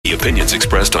opinions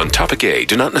expressed on Topic A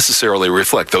do not necessarily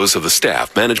reflect those of the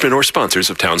staff, management, or sponsors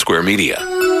of Town Square Media.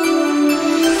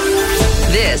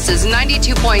 This is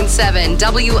 92.7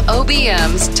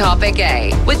 WOBM's Topic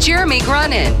A with Jeremy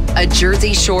Grunin, a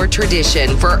Jersey Shore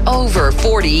tradition for over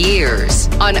 40 years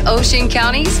on Ocean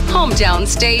County's hometown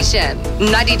station,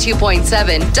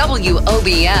 92.7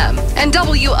 WOBM and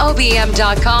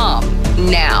WOBM.com.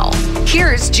 Now,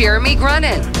 here's Jeremy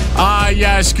Grunin.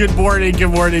 Yes. Good morning.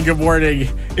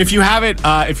 If you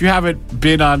haven't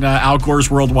been on Al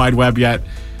Gore's World Wide Web yet,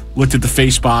 looked at the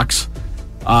face box,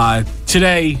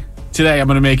 today I'm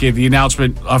going to make the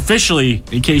announcement officially,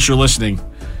 in case you're listening.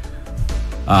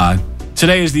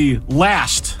 Today is the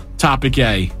last Topic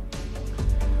A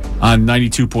on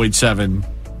 92.7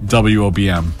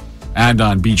 WOBM and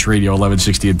on Beach Radio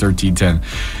 1160 and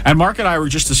 1310. And Mark and I were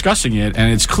just discussing it,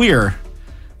 and it's clear.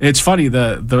 It's funny,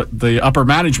 the upper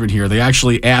management here, they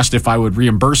actually asked if I would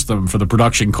reimburse them for the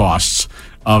production costs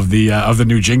of the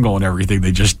new jingle and everything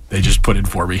they just put in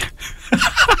for me.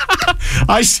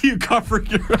 I see you covering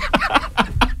your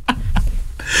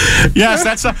Yes,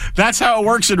 that's how it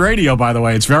works in radio, by the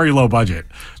way. It's very low budget.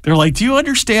 They're like, "Do you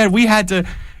understand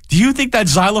do you think that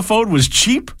xylophone was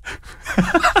cheap?"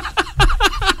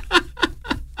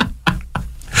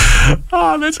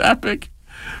 Oh, that's epic.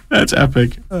 That's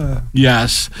epic.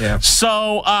 Yes. Yeah.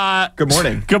 So, good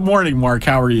morning. Good morning, Mark.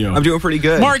 How are you? I'm doing pretty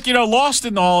good. Mark, lost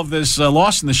in all of this,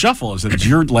 lost in the shuffle is that it's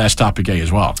your last Topic A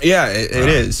as well. Yeah, it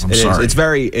is. I'm sorry.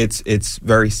 It's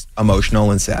very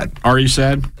emotional and sad. Are you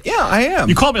sad? Yeah, I am.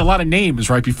 You called me a lot of names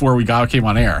right before we came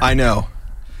on air. I know.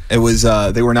 It was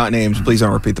they were not names. Please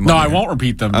don't repeat them. No, I won't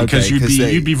repeat them because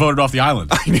you'd be voted off the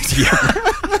island.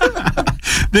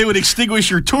 They would extinguish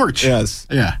your torch. Yes.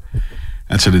 Yeah.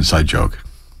 That's an inside joke.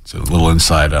 It's a little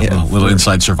inside,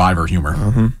 inside Survivor humor.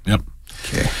 Mm-hmm. Yep.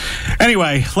 Okay.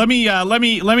 Anyway, let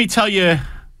me tell you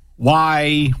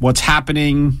what's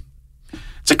happening.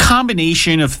 It's a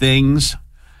combination of things.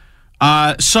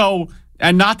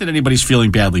 And not that anybody's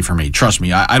feeling badly for me. Trust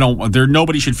me, I don't.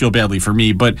 Nobody should feel badly for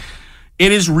me. But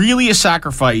it is really a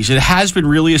sacrifice. It has been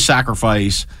really a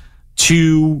sacrifice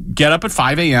to get up at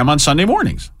 5 a.m. on Sunday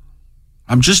mornings.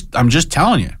 I'm just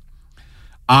telling you.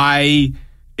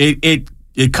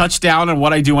 It cuts down on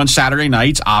what I do on Saturday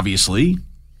nights, obviously.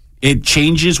 It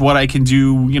changes what I can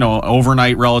do,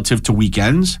 overnight relative to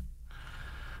weekends.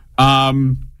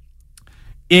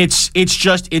 It's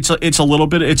a little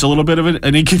bit of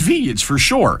an inconvenience for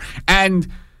sure. And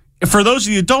for those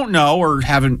of you who don't know or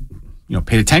haven't,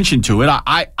 paid attention to it,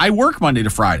 I work Monday to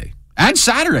Friday and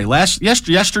Saturday.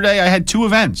 Yesterday I had 2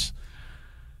 events.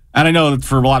 And I know that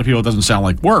for a lot of people it doesn't sound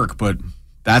like work, but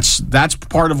that's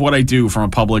part of what I do from a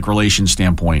public relations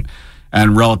standpoint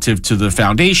and relative to the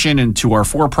foundation and to our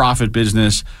for-profit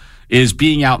business is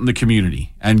being out in the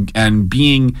community and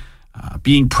being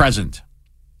present.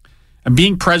 And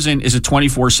being present is a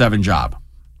 24/7 job.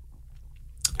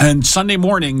 And Sunday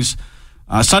mornings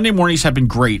have been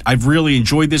great. I've really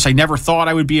enjoyed this. I never thought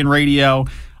I would be in radio.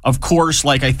 Of course,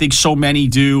 like I think so many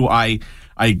do, I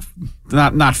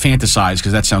not fantasize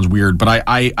because that sounds weird, but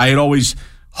I had always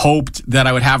hoped that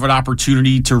I would have an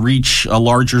opportunity to reach a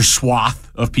larger swath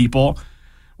of people,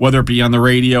 whether it be on the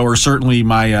radio or certainly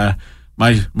my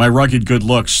rugged good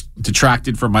looks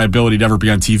detracted from my ability to ever be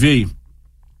on TV.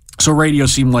 So radio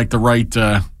seemed like the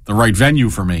right venue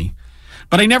for me.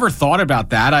 But I never thought about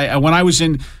that. When I was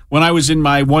in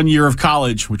my 1 year of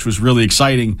college, which was really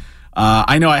exciting,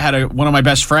 I know I had one of my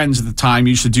best friends at the time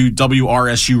used to do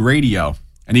WRSU radio,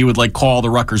 and he would call the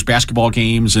Rutgers basketball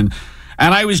games, and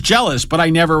I was jealous, but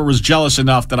I never was jealous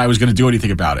enough that I was going to do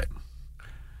anything about it.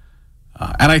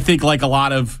 And I think like a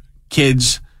lot of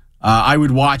kids, I would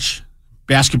watch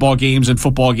basketball games and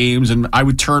football games, and I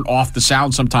would turn off the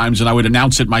sound sometimes, and I would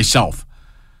announce it myself,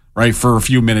 right, for a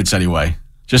few minutes anyway,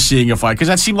 just seeing because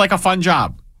that seemed like a fun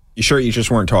job. You sure you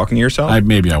just weren't talking to yourself?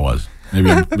 Maybe I was.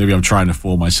 Maybe I'm trying to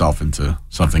fool myself into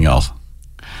something else.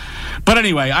 But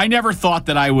anyway, I never thought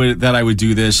that I would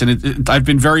do this, and I've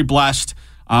been very blessed.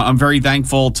 I'm very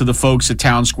thankful to the folks at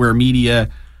Town Square Media,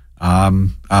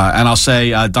 and I'll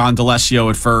say Don DeLessio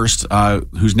at first,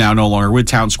 who's now no longer with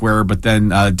Town Square, but then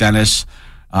Dennis.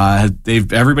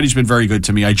 Everybody's been very good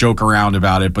to me. I joke around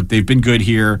about it, but they've been good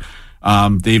here.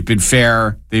 They've been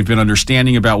fair. They've been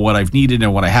understanding about what I've needed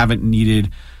and what I haven't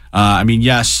needed.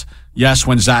 Yes,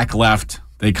 when Zach left,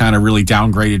 they kind of really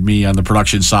downgraded me on the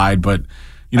production side, but.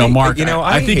 Mark,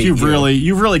 I think you've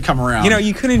really come around.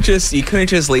 You couldn't just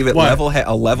leave it what?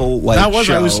 a level like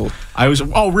show. I was.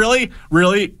 Oh, really?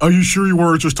 Are you sure you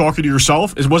weren't just talking to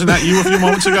yourself? Wasn't that you a few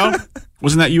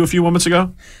moments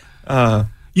ago?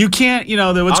 You can't,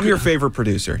 I'm your favorite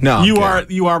producer. No,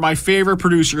 you are my favorite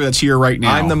producer that's here right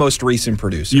now. I'm the most recent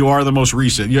producer. You are the most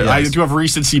recent. Yes. I do have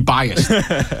recency bias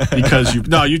because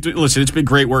listen, it's been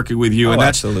great working with you, and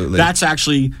absolutely. That's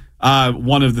actually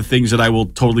one of the things that I will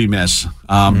totally miss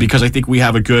because I think we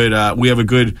have a good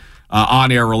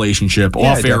on-air relationship.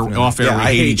 Off air, we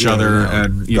hate each other,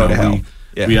 and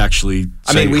we actually.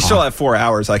 We still have 4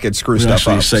 hours. I could screw stuff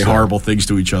up. Say horrible things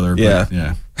to each other.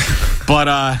 Yeah. But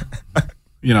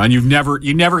and you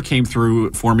never came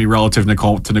through for me relative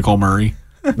to Nicole Murray.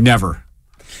 Never.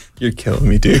 You're killing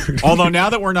me, dude. Although now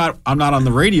that I'm not on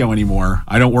the radio anymore.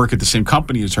 I don't work at the same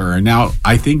company as her, and now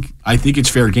I think it's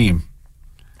fair game.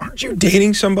 Aren't you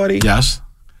dating somebody? Yes.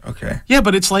 Okay. Yeah,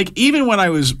 but it's like even when I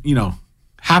was,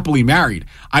 happily married,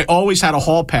 I always had a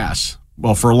hall pass.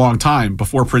 Well, for a long time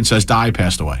before Princess Di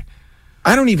passed away.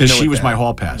 I don't even know. She was my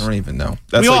hall pass. I don't even know.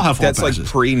 We all have hall passes. That's like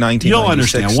pre-1996. You'll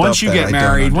understand. Once you get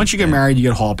married, you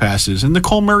get hall passes. And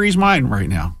Nicole Murray's mine right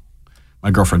now. My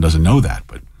girlfriend doesn't know that,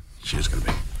 but she is going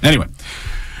to be. Anyway.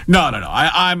 No.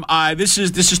 This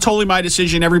is totally my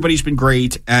decision. Everybody's been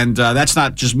great. And that's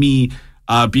not just me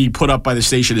being put up by the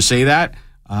station to say that.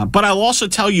 But I'll also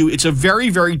tell you, it's a very,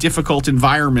 very difficult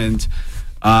environment.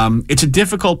 It's a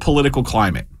difficult political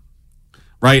climate.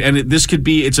 Right, and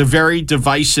it's a very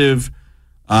divisive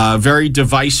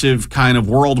kind of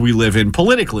world we live in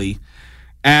politically,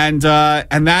 and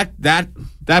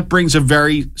that brings a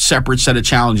very separate set of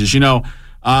challenges.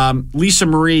 Lisa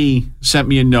Marie sent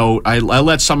me a note. I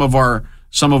let some of our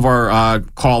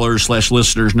callers /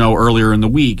 listeners know earlier in the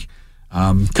week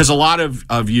because a lot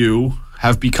of you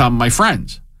have become my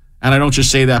friends. And I don't just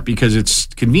say that because it's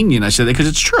convenient. I say that because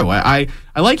it's true. I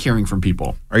like hearing from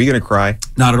people. Are you going to cry?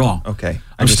 Not at all. Okay.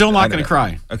 I'm still not going to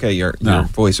cry. Okay, your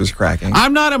voice was cracking.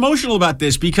 I'm not emotional about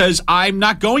this because I'm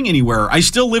not going anywhere. I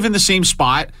still live in the same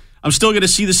spot. I'm still going to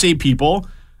see the same people.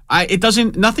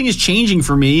 Nothing is changing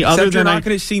for me. Except other than you're not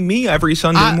going to see me every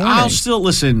Sunday morning. I'll still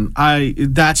listen. I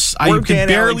can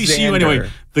barely see you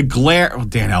anyway. The glare.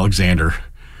 Dan Alexander.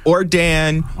 Or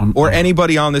Dan, or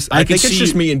anybody on this. I think it's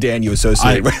just me and Dan you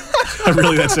associate with.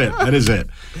 Really, that's it. That is it.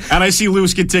 And I see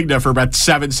Louis Cantigna for about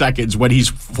 7 seconds when he's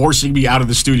forcing me out of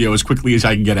the studio as quickly as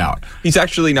I can get out. He's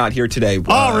actually not here today.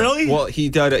 Oh, really? Well, he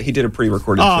did a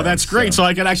pre-recorded. Oh, that's great. So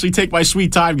I can actually take my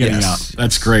sweet time getting out.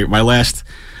 That's great. I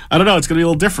don't know. It's going to be a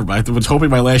little different. I was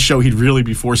hoping my last show he'd really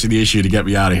be forcing the issue to get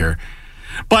me out of here.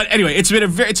 But anyway, it's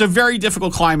a very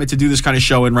difficult climate to do this kind of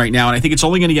show in right now, and I think it's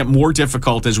only going to get more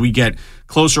difficult as we get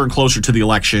closer and closer to the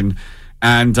election.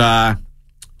 And I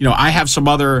have some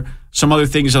other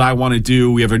things that I want to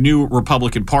do. We have a new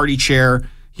Republican Party chair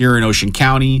here in Ocean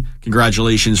County.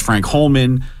 Congratulations, Frank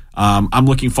Holman. I'm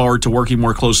looking forward to working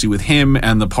more closely with him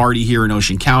and the party here in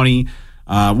Ocean County,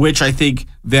 which I think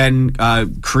then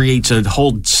creates a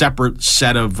whole separate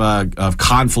set of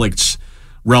conflicts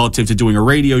relative to doing a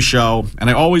radio show. And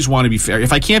I always want to be fair.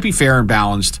 If I can't be fair and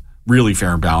balanced, really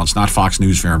fair and balanced, not Fox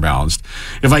News fair and balanced.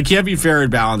 If I can't be fair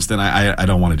and balanced, then I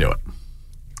don't want to do it.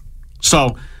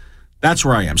 So that's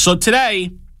where I am. So today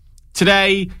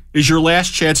is your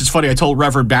last chance. It's funny. I told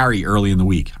Reverend Barry early in the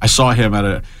week. I saw him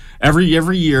at every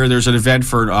year there's an event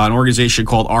for an organization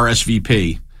called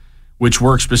RSVP, which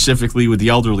works specifically with the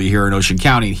elderly here in Ocean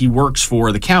County. He works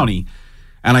for the county.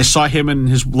 And I saw him and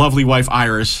his lovely wife,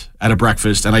 Iris, at a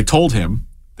breakfast, and I told him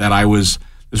that this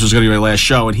was going to be my last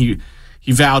show, and he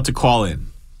vowed to call in.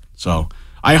 So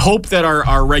I hope that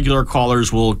our regular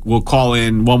callers will call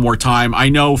in one more time. I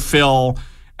know Phil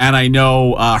and I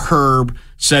know Herb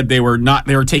said they were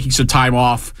taking some time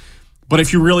off. But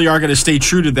if you really are going to stay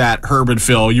true to that, Herb and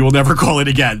Phil, you will never call it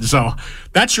again. So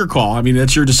that's your call. I mean,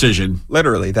 that's your decision.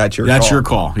 Literally, that's your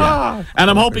call. Yeah. And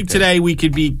I'm hoping today we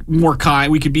could be more kind.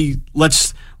 We could be,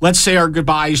 let's say our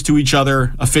goodbyes to each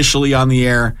other officially on the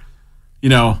air.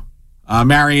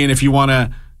 Marion, if you want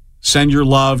to send your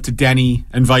love to Denny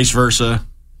and vice versa,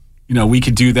 we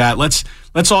could do that. Let's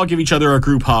all give each other a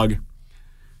group hug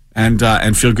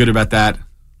and feel good about that.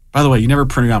 By the way, you never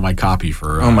printed out my copy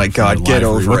for. Oh my God, get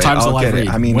over it. What time's the live read?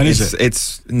 I mean, when is it?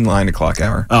 It's 9 o'clock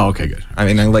hour. Oh, okay, good. I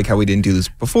mean, I like how we didn't do this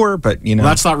before, but Well,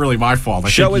 that's not really my fault.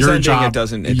 Show is ending. Job, it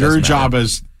doesn't your job matter.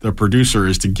 as the producer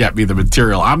is to get me the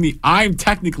material. I'm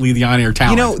technically the on-air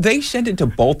talent. They send it to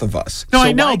both of us. No, so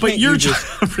I know, but your job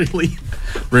really.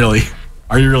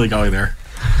 Are you really going there?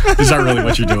 Is that really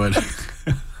what you're doing?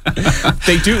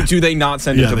 They do. Do they not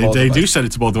send it to both of us? They do send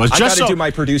it to both of us. I got to do my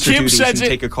producer duties and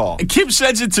take a call. Kim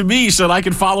sends it to me so that I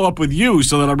can follow up with you,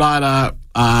 so that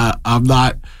I'm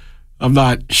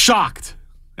not shocked.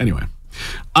 Anyway,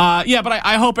 but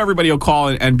I hope everybody will call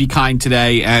and be kind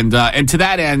today. And to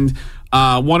that end,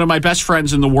 one of my best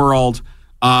friends in the world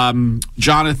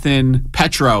Jonathan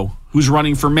Petro, who's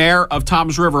running for mayor of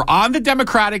Toms River on the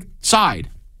Democratic side,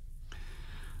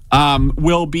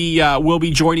 will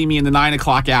be joining me in the 9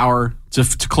 o'clock hour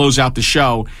to close out the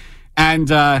show. And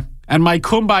my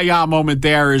kumbaya moment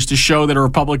there is to show that a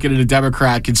Republican and a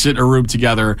Democrat can sit in a room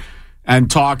together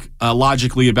and talk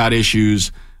logically about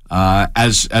issues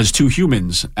as two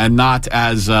humans, and not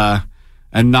as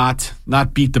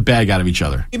not beat the bag out of each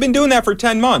other. You've been doing that for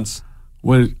 10 months.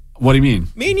 What do you mean?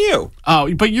 Me and you.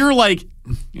 Oh, but you're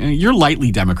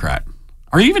lightly Democrat.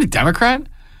 Are you even a Democrat?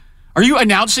 Are you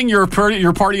announcing your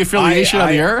party affiliation on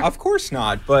the air? Of course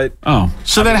not, but...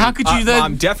 So then how could you then...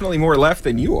 I'm definitely more left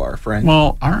than you are, friend.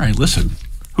 Well, all right, listen.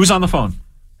 Who's on the phone?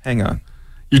 Hang on.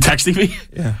 You're texting me?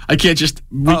 Yeah. I can't just...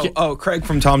 Craig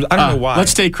from Tom's... I don't know why.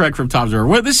 Let's take Craig from Tom's River.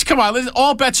 Come on,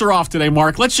 all bets are off today,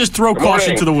 Mark. Let's just throw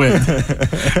caution to the wind.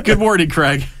 Good morning,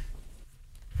 Craig.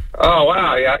 Oh,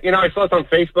 wow, yeah. I saw this on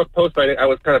Facebook post, but I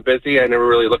was kind of busy. I never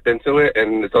really looked into it,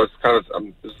 and so it's kind of...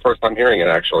 this is the first time hearing it,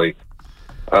 actually.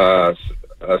 Sorry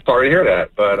to hear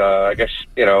that, but I guess,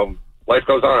 life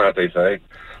goes on, as they say.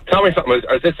 Tell me something.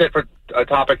 Is this it for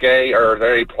Topic A, or are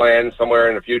there any plans somewhere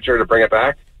in the future to bring it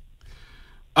back?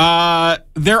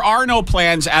 There are no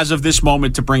plans as of this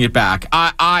moment to bring it back.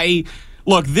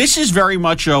 Look, this is very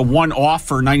much a one-off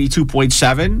for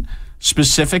 92.7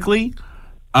 specifically,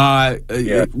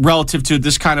 relative to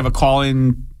this kind of a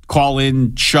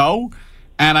call-in show,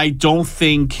 and I don't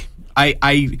think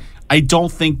I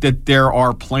don't think that there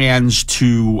are plans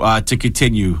to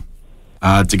continue.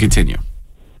 Okay,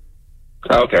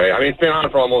 I mean, it's been on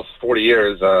for almost 40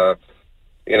 years.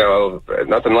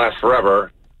 Nothing lasts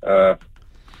forever. No,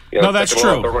 that's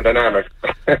true. Thermodynamics.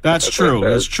 That's true.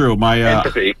 That's true. My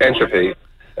entropy.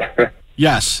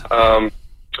 Yes. Well,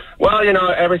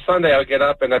 every Sunday I would get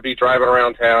up and I'd be driving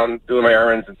around town doing my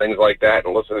errands and things like that,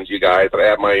 and listening to you guys. And I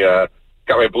have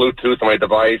got my Bluetooth on my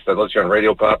device. I listen on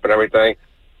Radio Pup and everything.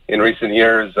 In recent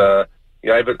years, I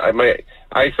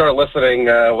started listening.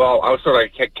 I was sort of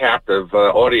like a captive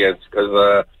audience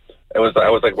because I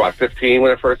was like 15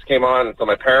 when it first came on, and so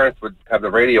my parents would have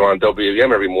the radio on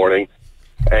WM every morning,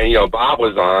 and Bob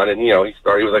was on, and he was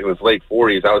like in his late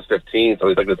 40s. I was 15, so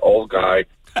he's like this old guy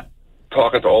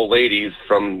talking to old ladies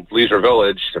from Leisure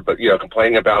Village, but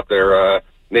complaining about their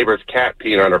neighbor's cat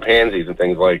peeing on her pansies and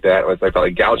things like that. I felt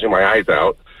like gouging my eyes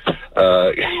out.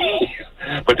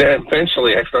 But then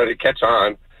eventually I started to catch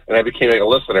on, and I became like a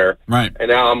listener. Right. And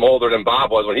now I'm older than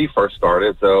Bob was when he first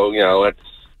started. So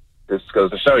this goes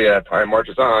to show you time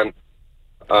marches on.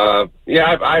 I've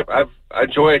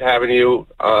enjoyed having you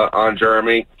on,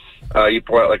 Jeremy. You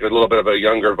brought like a little bit of a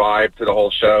younger vibe to the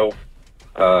whole show.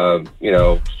 I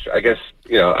guess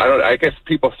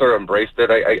people sort of embraced it.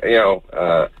 I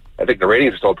think the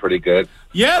ratings are still pretty good.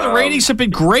 Yeah, the ratings have been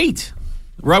great.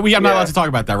 Right? I'm not allowed to talk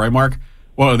about that, right, Mark?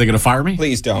 Well, are they going to fire me?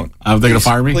 Please don't. Are they going to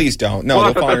fire me? Please don't.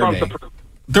 No, they'll fire me.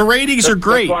 The ratings are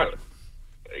great.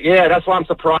 That's why I'm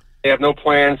surprised they have no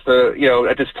plans to,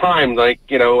 at this time, like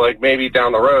maybe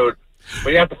down the road.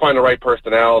 But you have to find the right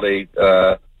personality.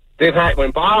 They've had when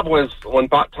Bob was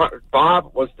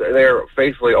there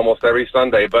faithfully almost every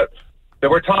Sunday, but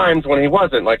there were times when he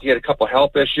wasn't. Like he had a couple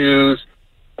health issues.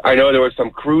 I know there were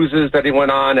some cruises that he went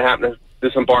on that happened to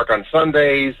disembark on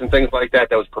Sundays and things like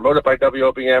that was promoted by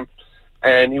WOBM,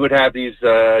 and he would have these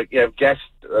guest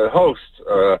hosts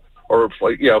or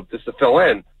just to fill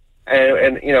in,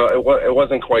 and it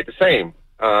wasn't quite the same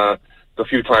the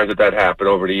few times that happened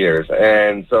over the years,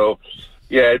 and so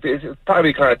it's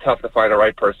probably kind of tough to find the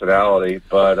right personality,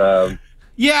 but I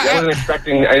wasn't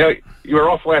expecting. I know you were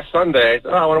off last Sunday. I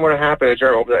said, I wonder what happened. I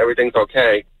hope that everything's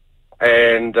okay,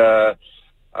 and I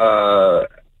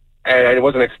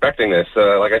wasn't expecting this.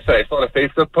 Like I said, I saw the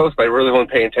Facebook post, but I really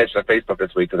wasn't paying attention to Facebook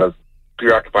this week because I was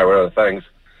preoccupied with other things.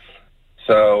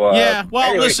 So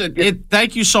anyway, listen.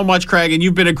 Thank you so much, Craig, and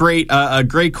you've been a great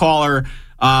caller.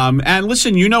 And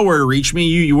listen, you know where to reach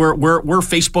me. We're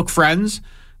Facebook friends,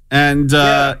 and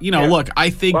look, I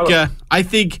think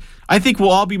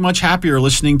we'll all be much happier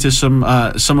listening to some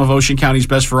of Ocean County's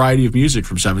best variety of music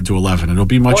from 7 to 11. It'll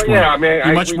be much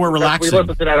more relaxing. We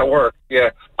listen to that at work.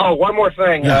 Yeah. Oh, one more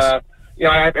thing. Yes.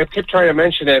 I keep trying to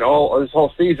mention it this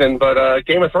whole season, but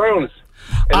Game of Thrones.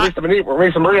 At least Marie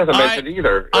hasn't mentioned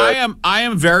either.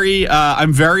 I'm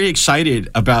very excited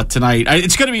about tonight.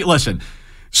 It's going to be. Listen.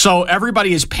 So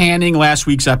everybody is panning last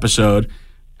week's episode,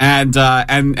 and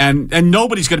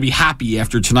nobody's going to be happy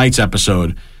after tonight's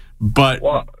episode. But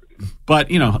who?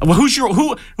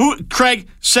 Craig,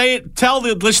 say it. Tell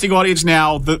the listening audience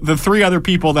now, the three other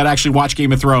people that actually watch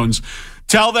Game of Thrones.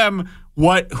 Tell them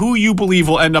who you believe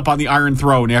will end up on the Iron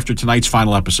Throne after tonight's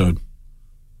final episode.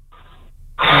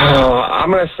 I'm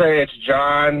going to say it's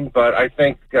Jon, but I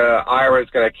think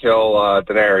Ira's going to kill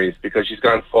Daenerys because she's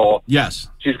gone full. Yes.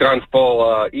 She's gone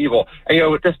full evil.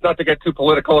 And, just not to get too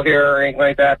political here or anything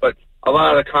like that, but a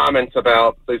lot of the comments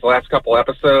about these last couple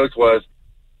episodes was,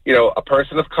 a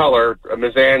person of color,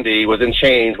 Missandei, was in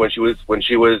chains when she was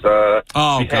oh,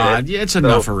 beheaded. God. Yeah, it's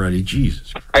enough already.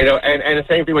 Jesus Christ. I know. And the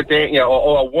same thing with Dan,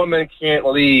 a woman can't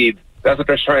lead. That's what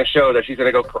they're trying to show, that she's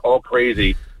going to go all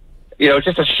crazy. It's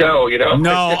just a show,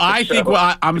 No, I think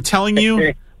I'm telling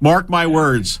you, mark my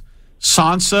words,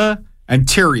 Sansa and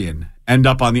Tyrion end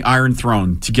up on the Iron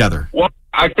Throne together. Well,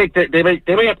 I think that they may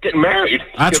have to get married.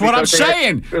 That's what I'm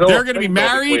saying. They're going to be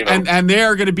married, and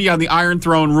they're going to be on the Iron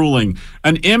Throne ruling.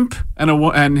 An imp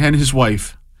and his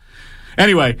wife.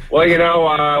 Anyway. Well,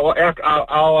 I'll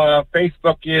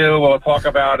Facebook you. We'll talk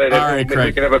about it. All right, Craig.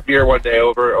 We can have a beer one day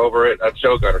over at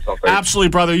Shogun or something. Absolutely,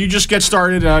 brother. You just get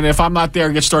started, and if I'm not there,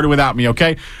 get started without me,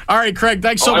 okay? All right, Craig,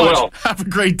 thanks so much. I will. Have a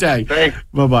great day. Thanks.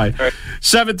 Bye-bye. Right.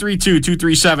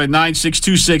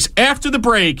 732-237-9626. After the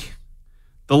break,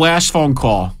 the last phone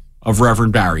call of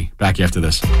Reverend Barry. Back after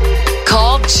this.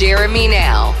 Call Jeremy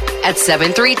now at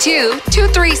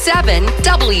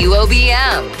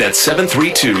 732-237-WOBM. That's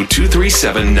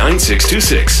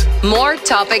 732-237-9626. More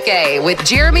Topic A with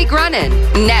Jeremy Grunin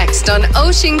next on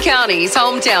Ocean County's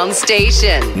hometown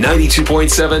station.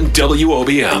 92.7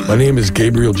 WOBM. My name is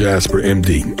Gabriel Jasper,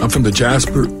 MD. I'm from the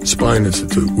Jasper Spine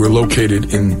Institute. We're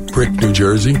located in Brick, New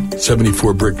Jersey,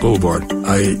 74 Brick Boulevard.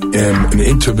 I am an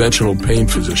interventional pain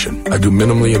physician. I do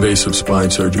minimally invasive spine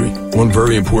surgery. One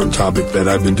very important topic that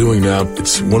I've been doing now,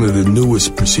 it's one of the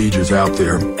newest procedures out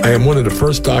there. I am one of the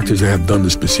first doctors that have done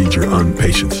this procedure on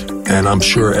patients. And I'm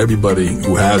sure everybody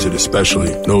who has it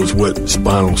especially knows what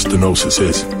spinal stenosis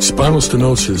is. Spinal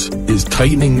stenosis is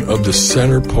tightening of the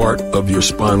center part of your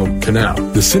spinal canal.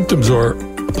 The symptoms are,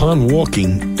 upon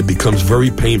walking, it becomes very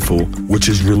painful, which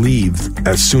is relieved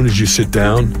as soon as you sit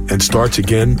down and starts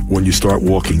again when you start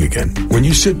walking again. When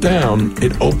you sit down,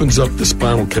 it opens up the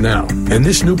spinal canal. And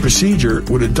this new procedure,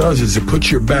 what it does is it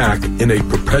puts your back in a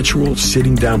perpetual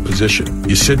sitting down position.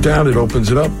 You sit down, it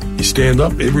opens it up. You stand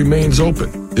up, it remains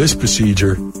open. This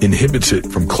procedure inhibits it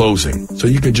from closing, so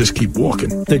you can just keep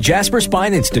walking. The Jasper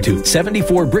Spine Institute,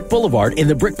 74 Brick Boulevard in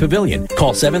the Brick Pavilion.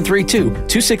 Call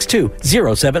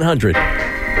 732-262-0700.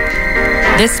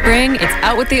 This spring, it's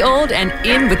out with the old and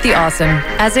in with the awesome.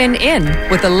 As in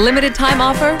with a limited time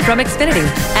offer from Xfinity.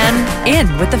 And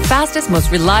in with the fastest,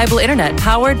 most reliable internet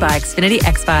powered by Xfinity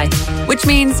XFi. Which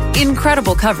means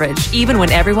incredible coverage, even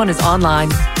when everyone is online.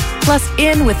 Plus,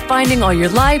 in with finding all your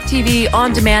live TV,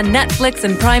 on-demand Netflix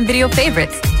and Prime Video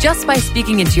favorites just by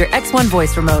speaking into your X1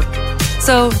 voice remote.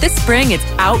 So this spring, it's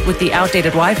out with the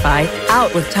outdated Wi-Fi,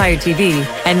 out with tired TV,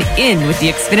 and in with the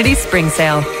Xfinity Spring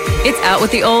Sale. It's out with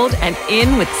the old and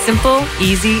in with simple,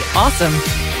 easy, awesome.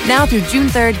 Now through June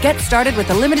 3rd, get started with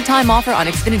a limited time offer on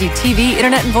Xfinity TV,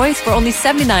 Internet, and Voice for only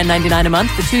 $79.99 a month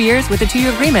for 2 years with a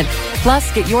 2-year agreement.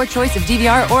 Plus, get your choice of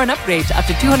DVR or an upgrade to up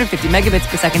to 250 megabits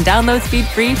per second download speed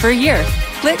free for a year.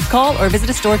 Click, call, or visit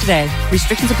a store today.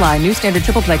 Restrictions apply. New standard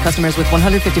triple play customers with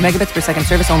 150 megabits per second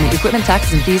service only. Equipment,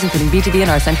 taxes, and fees, including BTV and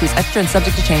RSN fees extra and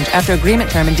subject to change. After agreement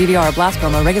term and DVR or blast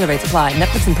promo, regular rates apply.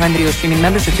 Netflix and Prime Video streaming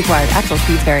memberships required. Actual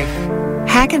speeds vary.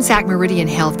 Hackensack Meridian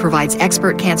Health provides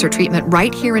expert cancer treatment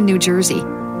right here in New Jersey.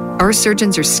 Our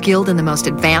surgeons are skilled in the most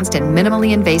advanced and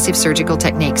minimally invasive surgical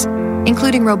techniques,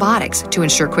 including robotics, to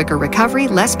ensure quicker recovery,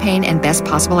 less pain, and best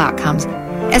possible outcomes.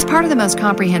 As part of the most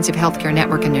comprehensive healthcare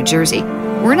network in New Jersey,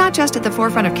 we're not just at the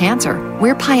forefront of cancer,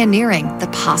 we're pioneering the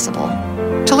possible.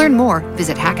 To learn more,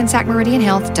 visit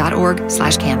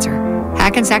hackensackmeridianhealth.org/cancer.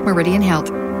 Hackensack Meridian Health,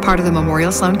 part of the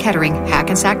Memorial Sloan Kettering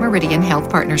Hackensack Meridian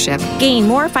Health Partnership. Gain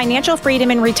more financial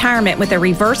freedom in retirement with a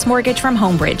reverse mortgage from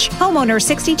Homebridge. Homeowners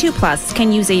 62 plus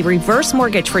can use a reverse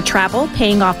mortgage for travel,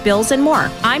 paying off bills, and more.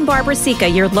 I'm Barbara Sika,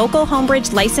 your local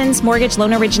Homebridge licensed mortgage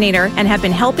loan originator, and have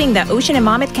been helping the Ocean and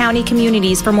Monmouth County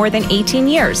communities for more than 18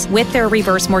 years with their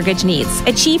reverse mortgage needs.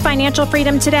 Achieve financial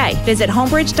freedom today. Visit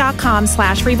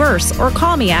homebridge.com/reverse or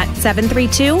call me at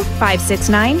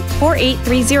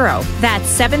 732-569-4830. That's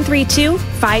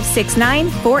 732-569-4830.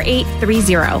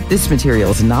 This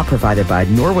material is not provided by,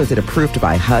 nor was it approved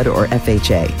by HUD or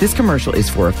FHA. This commercial is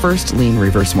for a first lien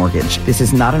reverse mortgage. This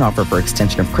is not an offer for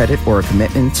extension of credit or a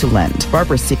commitment to lend.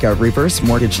 Barbara Sika, reverse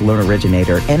mortgage loan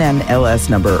originator, NMLS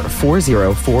number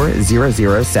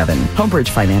 404007. Homebridge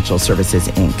Financial Services,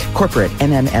 Inc. Corporate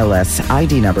NMLS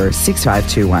ID number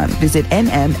 6521. Visit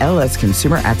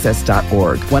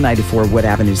nmlsconsumeraccess.org. 194 Wood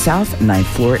Avenue South, 9th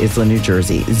floor, Isla, New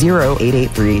Jersey,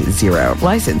 08830.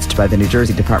 Licensed by the New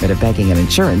Jersey Department of Banking and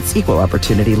Insurance, Equal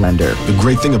Opportunity Lender. The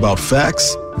great thing about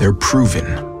facts, they're proven.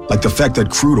 like the fact that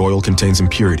crude oil contains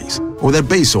impurities, or that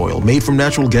base oil made from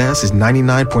natural gas is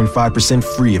 99.5%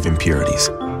 free of impurities.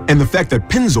 And the fact that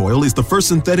Pennzoil is the first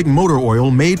synthetic motor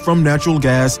oil made from natural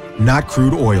gas, not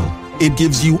crude oil. It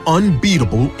gives you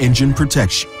unbeatable engine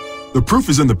protection. The proof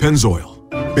is in the Pennzoil.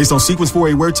 Based on Sequence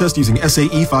 4A wear test using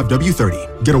SAE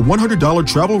 5W30. Get a $100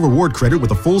 travel reward credit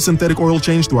with a full synthetic oil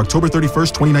change through October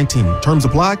 31st, 2019. Terms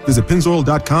apply. Visit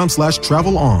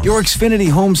pennzoil.com/travel-on. Your Xfinity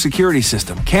home security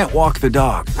system can't walk the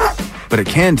dog, but it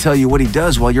can tell you what he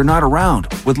does while you're not around.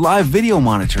 With live video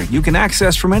monitoring you can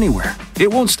access from anywhere.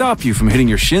 It won't stop you from hitting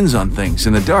your shins on things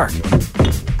in the dark,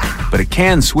 but it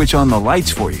can switch on the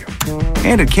lights for you.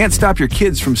 And it can't stop your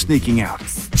kids from sneaking out,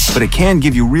 but it can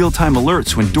give you real-time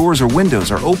alerts when doors or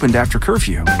windows are opened after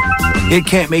curfew. It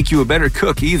can't make you a better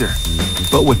cook either.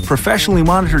 But with professionally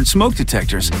monitored smoke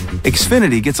detectors,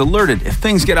 Xfinity gets alerted if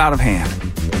things get out of hand.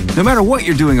 No matter what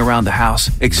you're doing around the house,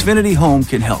 Xfinity Home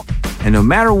can help. And no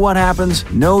matter what happens,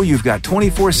 know you've got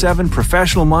 24/7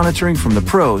 professional monitoring from the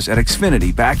pros at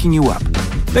Xfinity backing you up.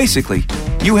 Basically,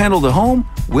 you handle the home,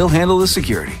 we'll handle the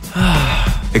security.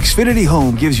 Xfinity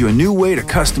Home gives you a new way to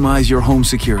customize your home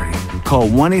security. Call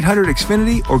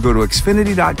 1-800-XFINITY or go to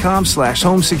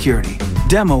xfinity.com/home security.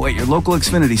 Demo at your local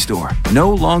Xfinity store. No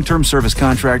long-term service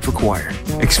contract required.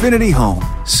 Xfinity Home.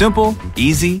 Simple,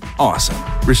 easy, awesome.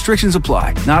 Restrictions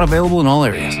apply. Not available in all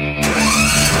areas.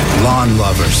 Lawn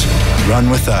lovers, run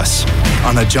with us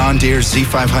on a John Deere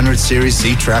Z500 Series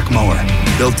Z-Track mower.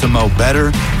 Built to mow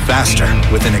better, faster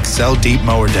with an Excel Deep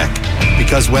Mower Deck.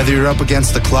 Because whether you're up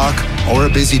against the clock or a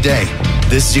busy day,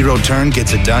 this zero-turn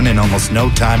gets it done in almost no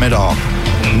time at all.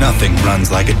 Nothing runs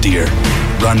like a Deere.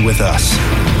 Run with us.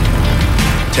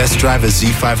 Test drive a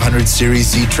Z500 Series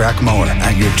Z-Track mower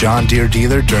at your John Deere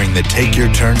dealer during the Take Your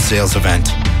Turn sales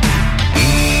event.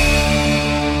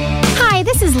 Hi,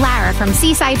 this is Lara from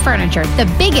Seaside Furniture. The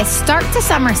biggest start to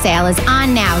summer sale is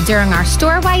on now during our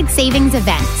store-wide savings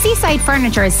event. Seaside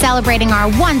Furniture is celebrating our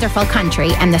wonderful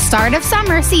country and the start of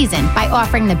summer season by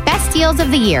offering the best deals of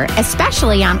the year,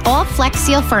 especially on all Flex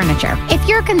Seal furniture. If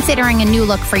you're considering a new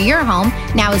look for your home,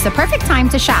 now is the perfect time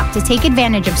to shop to take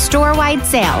advantage of store-wide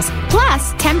sales.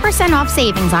 Plus, 10% off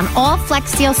savings on all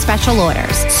Flex Seal special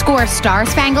orders. Score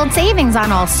star-spangled savings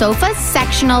on all sofas,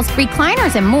 sectionals,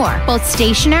 recliners, and more, both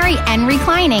stationary and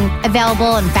reclining,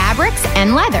 available in fabrics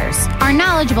and leathers. Our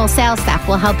knowledgeable sales staff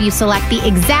will help you select the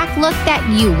exact look that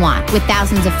you want with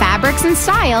thousands of fabrics and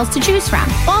styles to choose from.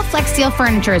 All Flex Seal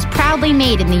furniture is proudly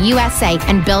made in the USA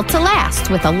and built to last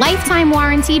with a lifetime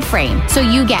warranted frame. So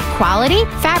you get quality,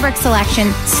 fabric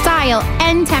selection, style,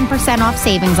 and 10% off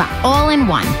savings all in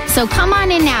one. So come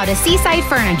on in now to Seaside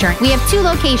Furniture. We have 2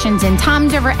 locations in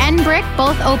Toms River and Brick,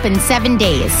 both open 7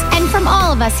 days. And from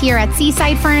all of us here at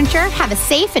Seaside Furniture, have a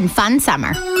safe and fun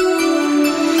summer.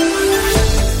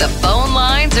 The phone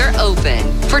lines are open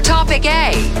for Topic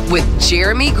A with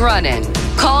Jeremy Grunin.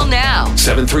 Call now.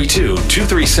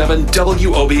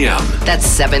 732-237-WOBM. That's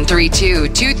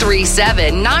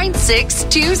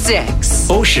 732-237-9626.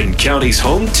 Ocean County's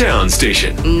hometown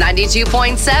station.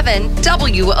 92.7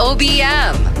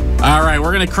 WOBM. All right,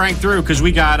 we're going to crank through because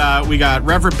we got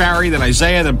Reverend Barry, then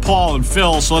Isaiah, then Paul, and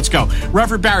Phil. So let's go.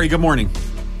 Reverend Barry, good morning.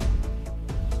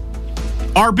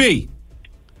 RB.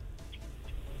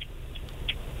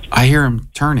 I hear him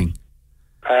turning.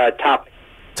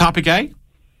 Topic A?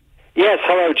 Yes,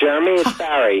 hello, Jeremy. It's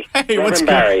Barry. Hey, what's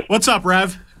Barry? What's up,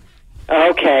 Rev?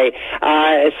 Okay.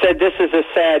 I said this is a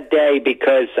sad day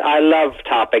because I love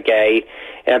Topic A.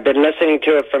 I've been listening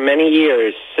to it for many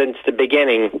years, since the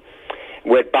beginning,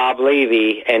 with Bob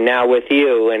Levy, and now with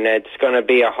you, and it's going to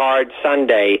be a hard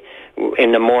Sunday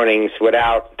in the mornings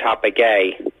without Topic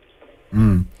A.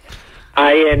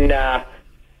 I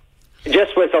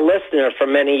just was a listener for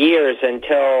many years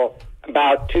until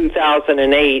about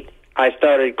 2008. I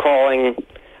started calling,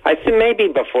 I think maybe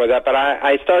before that, but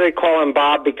I started calling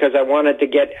Bob because I wanted to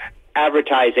get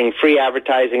free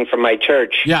advertising from my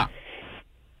church. Yeah.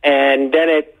 And then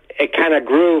it kind of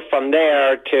grew from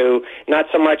there to not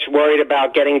so much worried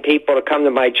about getting people to come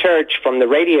to my church from the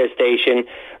radio station,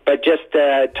 but just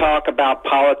talk about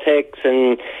politics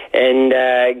and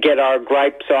get our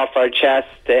gripes off our chest,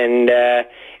 and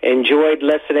enjoyed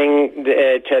listening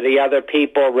to the other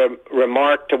people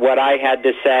remark to what I had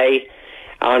to say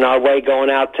on our way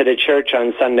going out to the church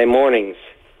on Sunday mornings.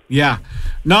 Yeah.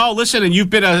 No, listen, and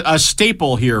you've been a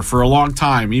staple here for a long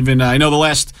time. Even I know the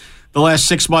last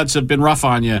 6 months have been rough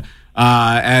on you,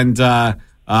 and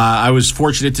I was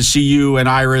fortunate to see you and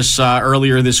Iris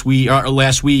earlier this week,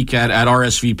 last week at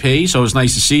RSVP. So it was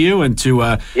nice to see you, and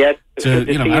yes,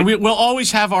 and we'll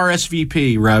always have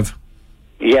RSVP, Rev.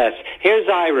 Yes. Here's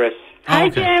Iris. Hi,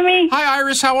 Jeremy. Hi,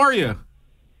 Iris. How are you?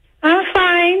 I'm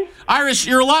fine. Iris,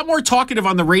 you're a lot more talkative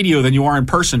on the radio than you are in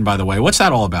person, by the way. What's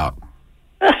that all about?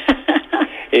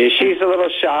 She's a little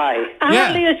shy.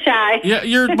 I'm a little shy.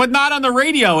 Yeah, but not on the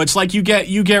radio. It's like you get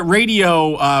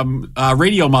radio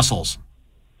muscles.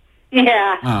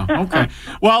 Yeah. Oh, okay.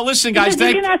 Well, listen, guys.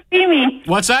 You cannot see me.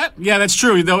 What's that? Yeah, that's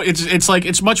true. Though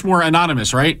it's much more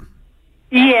anonymous, right?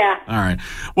 Yeah. All right.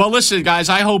 Well, listen, guys.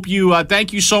 I hope you.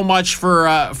 Thank you so much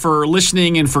for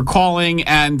listening and for calling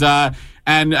and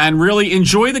really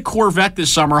enjoy the Corvette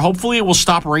this summer. Hopefully, it will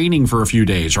stop raining for a few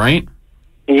days. Right?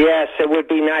 Yes, it would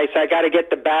be nice. I got to get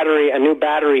a new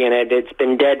battery in it. It's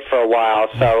been dead for a while,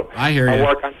 so I hear you. I'll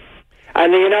work on.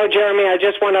 And Jeremy, I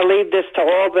just want to leave this to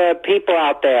all the people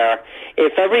out there.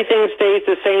 If everything stays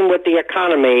the same with the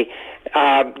economy,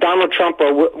 Donald Trump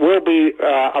will be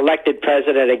elected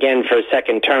president again for a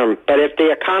second term. But if the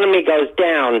economy goes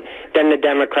down, then the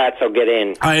Democrats will get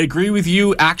in. I agree with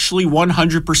you actually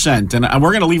 100%. And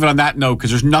we're going to leave it on that note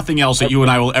because there's nothing else that you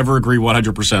and I will ever agree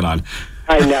 100% on.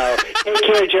 I know. Take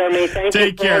care, Jeremy. Thank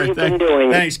you for all you've been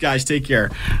doing. Thanks, guys. Take care.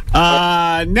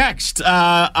 Next,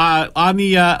 on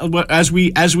the as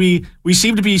we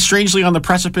seem to be strangely on the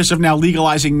precipice of now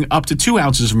legalizing up to 2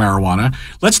 ounces of marijuana.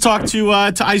 Let's talk to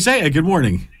Isaiah. Good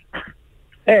morning.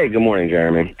 Hey, good morning,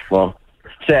 Jeremy. Well,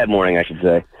 sad morning, I should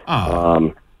say.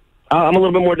 I'm a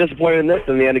little bit more disappointed in this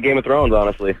than the end of Game of Thrones,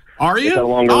 honestly. Are you?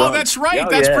 That's right.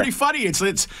 That's pretty funny.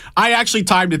 It's. I actually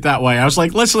timed it that way. I was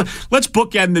like, let's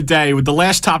bookend the day with the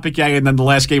last Topic A and then the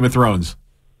last Game of Thrones.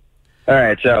 All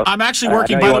right, so I'm actually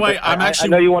working. By the way, I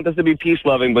know you want this to be peace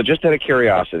loving, but just out of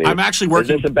curiosity, I'm actually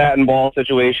working. Is this a bat and ball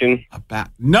situation? A bat?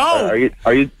 No.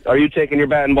 Are you taking your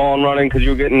bat and ball and running because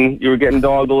you were getting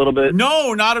dogged a little bit?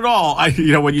 No, not at all.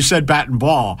 When you said bat and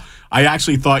ball, I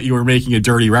actually thought you were making a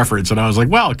dirty reference, and I was like,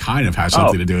 well, it kind of has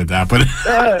something to do with that, but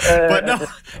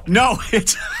no,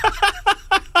 it's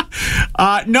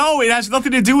no, it has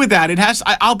nothing to do with that. It has.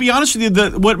 I'll be honest with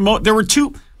you. There were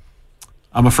two.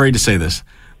 I'm afraid to say this.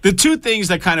 The two things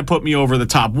that kind of put me over the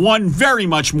top, one very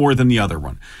much more than the other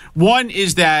one. One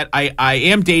is that I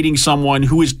am dating someone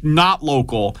who is not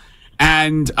local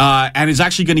and is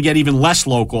actually going to get even less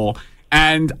local,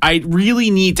 and I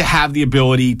really need to have the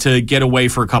ability to get away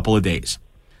for a couple of days.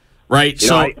 Right?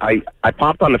 I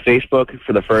popped onto Facebook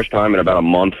for the first time in about a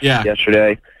month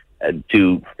yesterday, and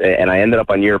I ended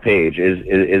up on your page.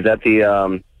 Is that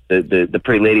the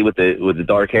pretty lady with the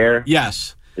dark hair?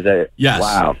 Yes. Is that it? Yes.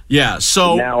 Wow. Yeah.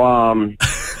 So now,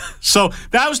 so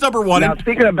that was number one. Now,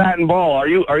 speaking of bat and ball, are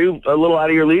you a little out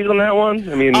of your league on that one?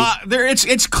 I mean,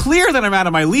 it's clear that I'm out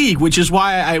of my league, which is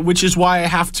why I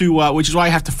have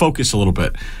to focus a little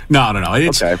bit. No.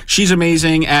 It's okay. She's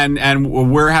amazing, and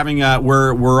we're having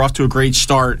we're off to a great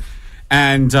start.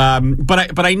 And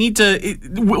but I need to.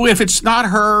 If it's not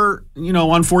her,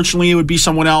 unfortunately, it would be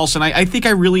someone else. And I think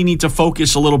I really need to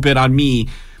focus a little bit on me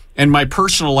and my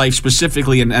personal life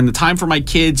specifically, and the time for my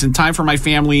kids and time for my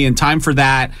family and time for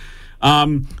that.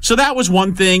 So that was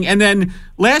one thing. And then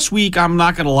last week, I'm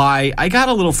not going to lie, I got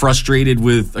a little frustrated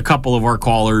with a couple of our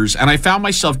callers, and I found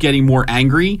myself getting more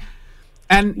angry.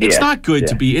 And it's not good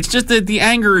to be. It's just that the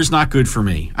anger is not good for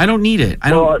me. I don't need it. I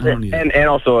don't need it. And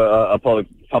also a public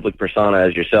persona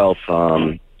as yourself,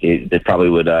 it probably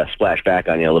would splash back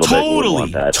on you a little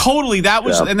bit. Totally. That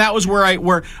was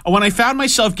where when I found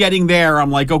myself getting there,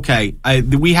 I'm like, okay,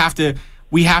 we have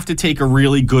to take a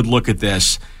really good look at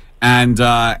this, and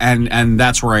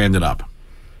that's where I ended up.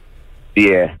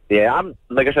 Yeah. I'm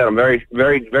like I said, I'm very,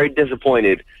 very, very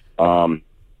disappointed. And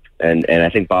I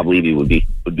think Bob Levy would be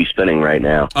spinning right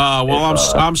now.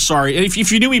 I'm sorry.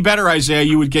 If you knew me better, Isaiah,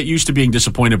 you would get used to being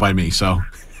disappointed by me. So.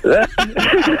 But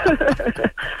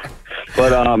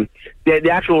the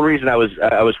actual reason I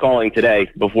was calling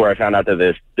today, before I found out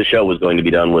that the show was going to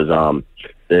be done, was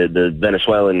the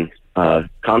Venezuelan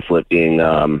consulate being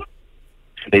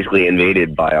basically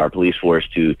invaded by our police force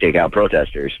to take out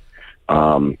protesters.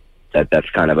 That's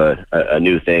kind of a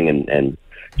new thing and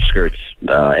skirts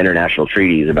international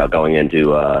treaties about going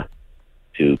into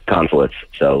to consulates.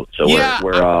 So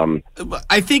we're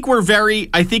I think we're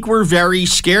very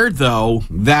scared though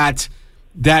that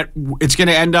it's going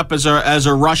to end up as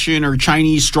a Russian or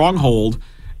Chinese stronghold,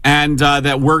 and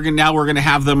that we're going to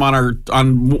have them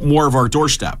on more of our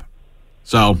doorstep.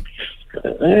 So,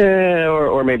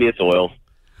 or maybe it's oil.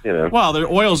 Well, the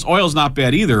oil's not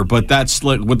bad either, but that's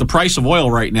like, with the price of oil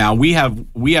right now, we have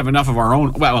enough of our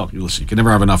own. Well, listen, you can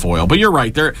never have enough oil, but you're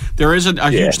right. There is a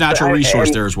huge natural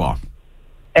resource there as well.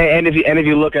 And if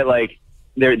you look at like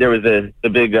there was the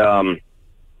big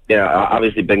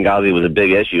obviously Benghazi was a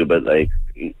big issue, but like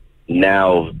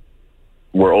now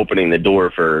we're opening the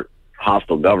door for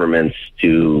hostile governments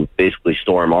to basically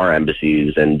storm our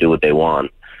embassies and do what they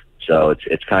want. So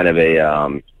it's kind of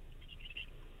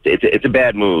it's a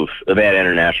bad move, a bad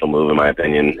international move in my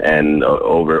opinion, and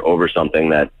over something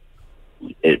that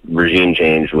regime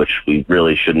change, which we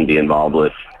really shouldn't be involved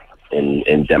with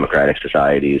in democratic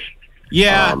societies.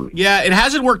 Yeah, it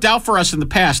hasn't worked out for us in the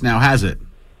past now, has it?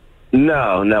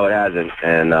 No, it hasn't,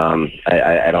 and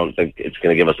I don't think it's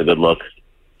going to give us a good look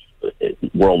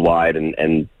worldwide.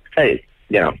 And hey,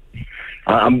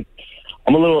 I'm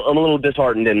a little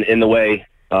disheartened in the way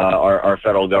our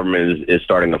federal government is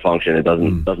starting to function. It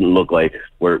doesn't look like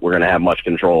we're going to have much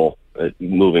control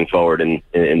moving forward in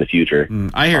the future.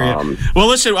 I hear you. Well,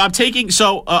 listen, I'm taking.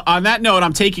 So on that note,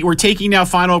 we're taking now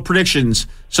final predictions.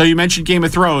 So you mentioned Game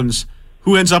of Thrones.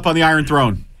 Who ends up on the Iron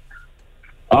Throne?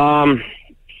 I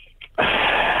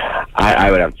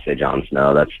would have to say Jon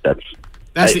Snow. That's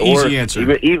the easy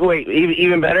answer.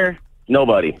 Even better,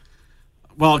 nobody.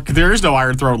 Well, there is no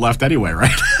Iron Throne left anyway,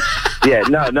 right? Yeah,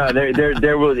 no.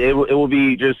 There will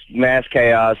be just mass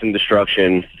chaos and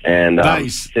destruction. And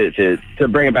nice. To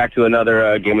bring it back to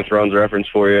another Game of Thrones reference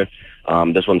for you,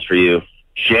 this one's for you.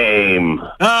 Shame.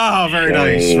 Oh, very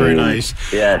nice, very nice.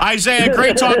 Yeah, Isaiah,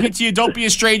 great talking to you. Don't be a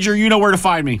stranger. You know where to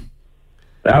find me.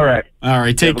 All right.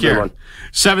 Take care.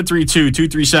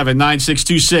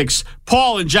 732-237-9626.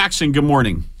 Paul and Jackson, good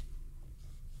morning.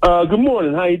 Good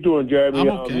morning. How you doing, Jeremy? I'm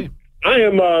okay.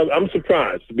 I'm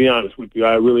surprised, to be honest with you.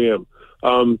 I really am.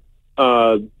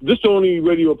 This is the only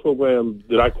radio program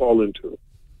that I call into.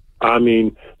 I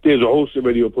mean, there's a host of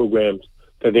radio programs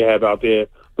that they have out there,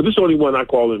 but this is the only one I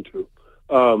call into.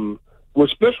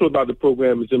 What's special about the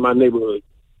program is in my neighborhood.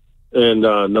 And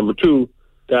number two,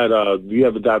 that you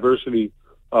have a diversity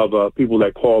of people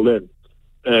that call in.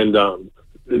 And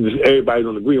everybody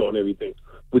don't agree on everything,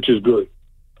 which is good.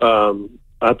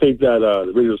 I think that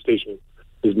the radio station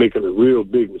is making a real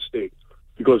big mistake,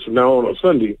 because from now on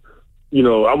Sunday, I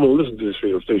won't listen to this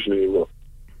radio station anymore.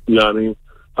 You know what I mean?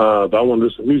 If I want to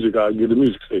listen to music, I'll get the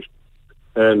music station.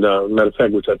 And matter of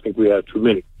fact, which I think we have too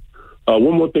many.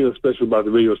 One more thing that's special about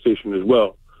the radio station as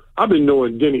well. I've been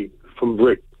knowing Denny from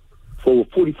Brick for over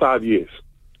 45 years.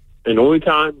 And the only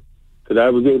time that I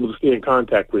was able to stay in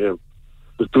contact with him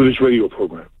was through this radio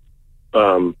program.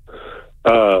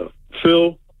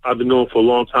 Phil, I've been knowing for a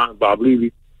long time. Bob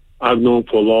Levy, I've known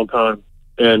for a long time.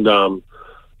 And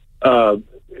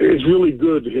it's really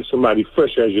good to hear somebody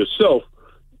fresh as yourself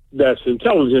that's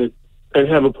intelligent and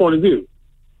have a point of view.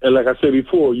 And like I said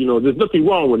before, there's nothing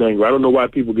wrong with anger. I don't know why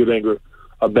people give anger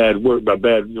a bad word, a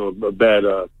bad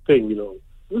thing. There's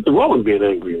nothing wrong with being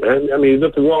angry, man. I mean,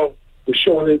 there's nothing wrong with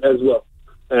showing it as well.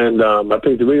 And I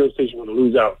think the radio station want to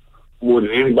lose out more than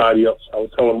anybody else. I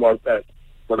was telling Mark that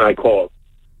when I called.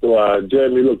 So,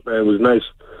 Jeremy, look, man, it was nice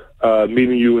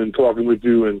meeting you and talking with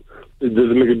you, and it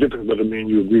doesn't make a difference whether me and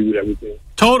you agree with everything.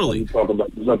 Totally. Talk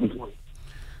about there's nothing funny.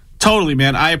 Totally,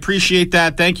 man. I appreciate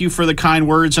that. Thank you for the kind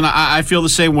words, and I feel the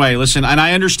same way. Listen, and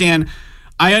I understand.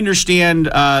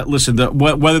 Listen,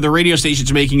 whether the radio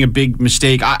station's making a big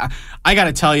mistake, I got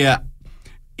to tell you,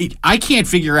 I can't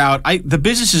figure out. The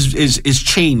business is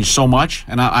changed so much,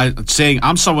 and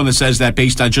I'm someone that says that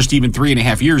based on just even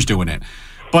 3.5 years doing it,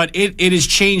 but it has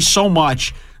changed so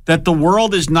much that the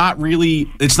world is not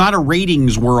really, it's not a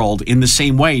ratings world in the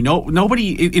same way.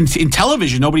 Nobody in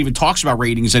television, nobody even talks about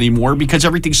ratings anymore because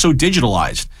everything's so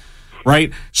digitalized,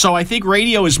 right? So I think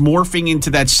radio is morphing into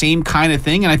that same kind of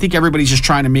thing, and I think everybody's just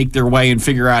trying to make their way and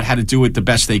figure out how to do it the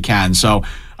best they can. So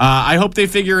I hope they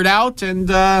figure it out, and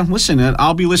listen,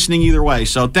 I'll be listening either way.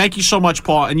 So thank you so much,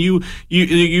 Paul, and you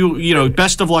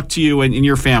best of luck to you and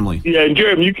your family. Yeah, and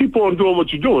Jeremy, you keep on doing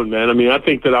what you're doing, man. I mean, I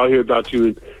think that I'll hear about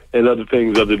you and other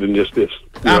things other than just this.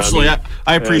 Absolutely.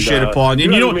 I appreciate it, Paul. And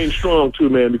you remain strong, too,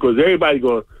 man, because everybody's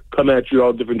going to come at you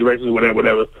all different directions,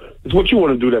 whatever. It's what you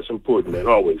want to do that's important, man,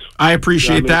 always. I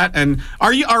appreciate that. And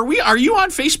are you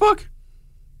on Facebook?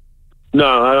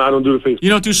 No, I don't do the Facebook. You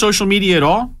don't do social media at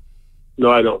all?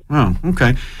 No, I don't. Oh,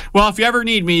 okay. Well, if you ever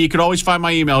need me, you could always find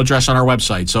my email address on our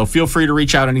website. So feel free to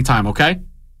reach out anytime, okay?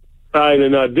 All right,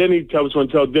 and Denny, I was going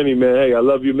to tell Denny, man, hey, I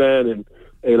love you, man. And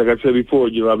like I said before,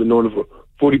 I've been knowing him for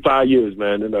 45 years,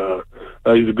 man, and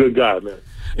he's a good guy, man.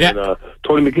 Yeah. And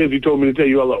Tony McKenzie told me to tell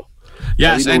you hello.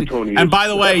 Yes, and by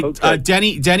the way, okay.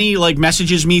 Denny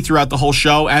messages me throughout the whole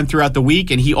show and throughout the week,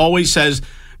 and he always says,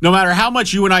 no matter how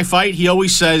much you and I fight, he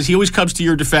always comes to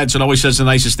your defense and always says the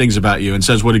nicest things about you and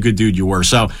says what a good dude you were.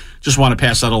 So just want to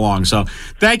pass that along. So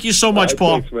thank you so much,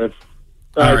 Paul. Thanks, man.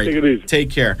 All right, take it easy.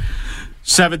 Take care.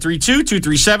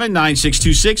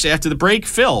 732-237-9626. After the break,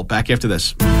 Phil, back after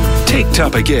this. Take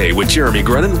Topic A with Jeremy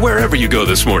Grunin wherever you go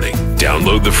this morning.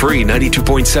 Download the free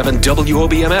 92.7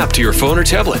 WOBM app to your phone or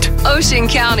tablet. Ocean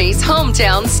County's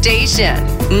hometown station,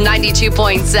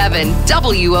 92.7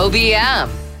 WOBM.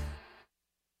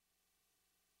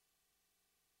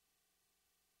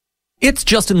 It's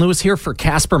Justin Lewis here for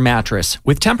Casper Mattress.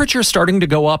 With temperatures starting to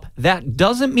go up, that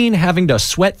doesn't mean having to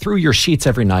sweat through your sheets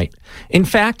every night. In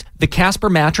fact, the Casper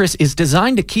mattress is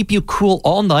designed to keep you cool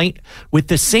all night with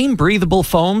the same breathable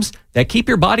foams that keep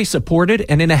your body supported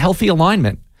and in a healthy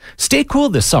alignment. Stay cool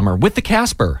this summer with the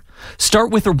Casper.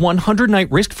 Start with a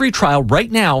 100-night risk-free trial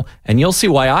right now, and you'll see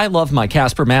why I love my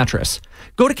Casper mattress.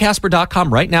 Go to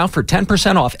Casper.com right now for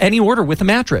 10% off any order with a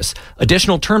mattress.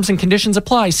 Additional terms and conditions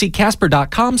apply. See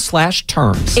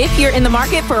Casper.com/terms. If you're in the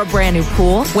market for a brand new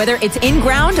pool, whether it's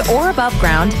in-ground or above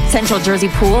ground, Central Jersey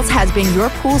Pools has been your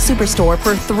pool superstore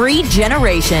for 3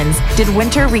 generations. Did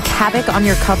winter wreak havoc on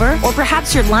your cover? Or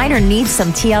perhaps your liner needs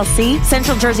some TLC?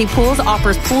 Central Jersey Pools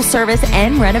offers pool service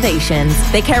and renovations.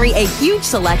 They carry a huge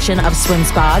selection of swim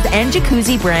spas and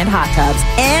jacuzzi brand hot tubs.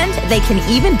 And they can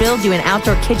even build you an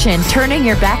outdoor kitchen, turning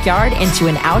your backyard into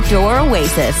an outdoor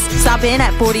oasis. Stop in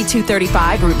at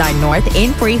 4235 Route 9 North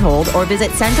in Freehold or visit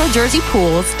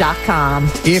CentralJerseyPools.com.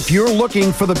 If you're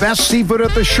looking for the best seafood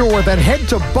at the shore, then head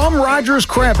to Bum Rogers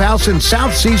Crab House in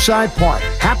South Seaside Park.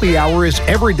 Happy hour is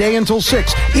every day until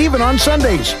 6, even on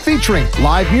Sundays, featuring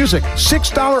live music,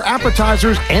 $6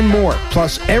 appetizers, and more.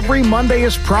 Plus, every Monday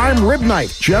is prime rib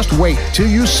night. Just wait till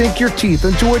you sink your teeth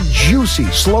into a juicy,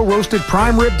 slow-roasted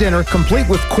prime rib dinner, complete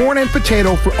with corn and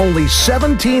potato for only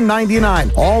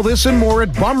 $17.99. All this and more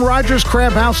at Bum Rogers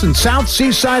Crab House in South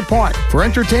Seaside Park. For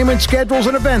entertainment schedules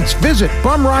and events, visit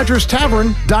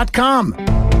BumRogersTavern.com.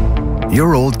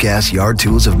 Your old gas yard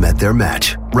tools have met their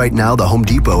match. Right now, the Home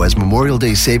Depot has Memorial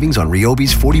Day savings on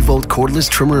Ryobi's 40-volt cordless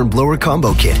trimmer and blower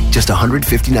combo kit, just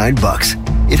 $159.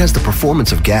 It has the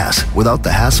performance of gas without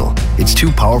the hassle. It's 2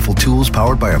 powerful tools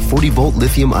powered by a 40-volt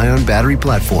lithium-ion battery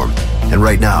platform. And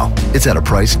right now, it's at a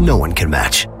price no one can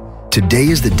match. Today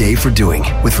is the day for doing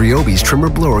with Ryobi's trimmer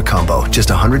blower combo, just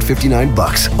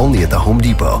 $159, only at the Home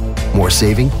Depot. More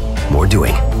saving, more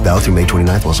doing. Valid through May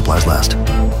 29th while supplies last.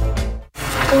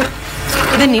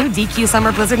 The new DQ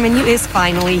Summer Blizzard menu is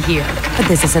finally here. But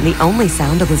this isn't the only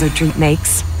sound a Blizzard treat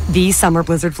makes. These Summer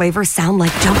Blizzard flavors sound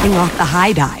like jumping off the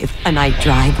high dive, a night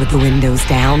drive with the windows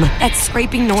down, that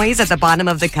scraping noise at the bottom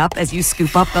of the cup as you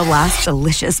scoop up the last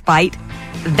delicious bite.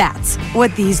 That's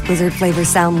what these Blizzard flavors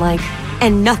sound like.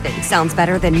 And nothing sounds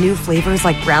better than new flavors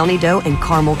like brownie dough and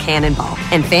caramel cannonball,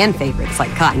 and fan favorites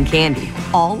like cotton candy,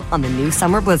 all on the new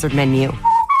Summer Blizzard menu.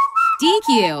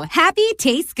 DQ, happy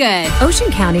tastes good.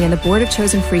 Ocean County and the Board of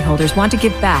Chosen Freeholders want to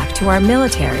give back to our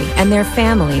military and their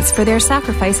families for their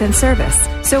sacrifice and service.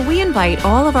 So we invite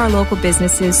all of our local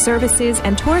businesses, services,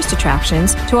 and tourist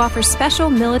attractions to offer special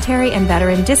military and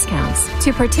veteran discounts.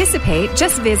 To participate,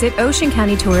 just visit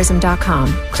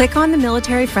oceancountytourism.com. Click on the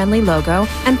military-friendly logo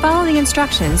and follow the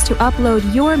instructions to upload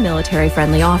your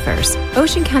military-friendly offers.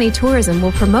 Ocean County Tourism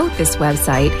will promote this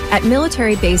website at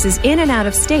military bases in and out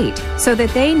of state so that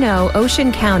they know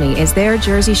Ocean County is their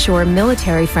Jersey Shore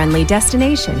military-friendly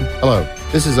destination. Hello,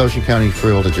 this is Ocean County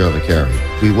Freeholder Joe Vicari.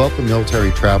 We welcome military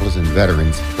travelers and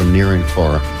veterans from near and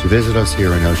far to visit us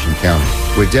here in Ocean County.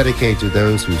 We're dedicated to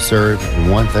those who serve and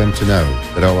want them to know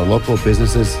that our local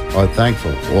businesses are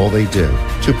thankful for all they do.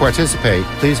 To participate,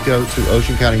 please go to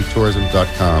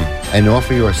oceancountytourism.com and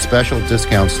offer your special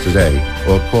discounts today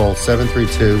or call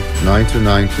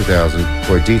 732-929-2000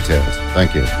 for details.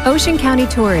 Thank you. Ocean County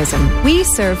Tourism. We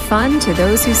serve fun to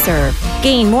those who serve.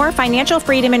 Gain more financial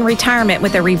freedom in retirement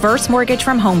with a reverse mortgage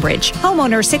from Homebridge.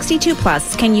 Homeowners 62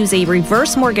 plus can use a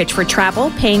reverse mortgage for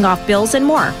travel, paying off bills, and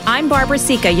more. I'm Barbara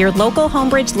Sika, your local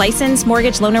Homebridge licensed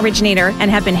mortgage loan originator, and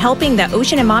have been helping the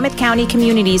Ocean and Monmouth County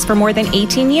communities for more than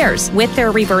 18 years with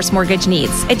their reverse mortgage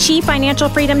needs. Achieve financial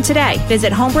freedom today.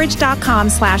 Visit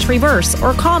homebridge.com/reverse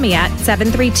or call me at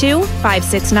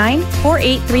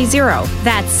 732-569-4830.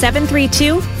 That's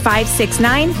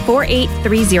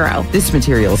 732-569-4830. This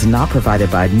material is not provided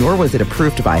by, nor was it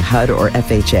approved by HUD or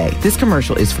FHA. This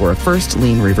commercial is for a first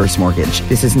lien reverse mortgage.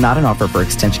 This is not an offer for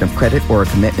extension of credit or a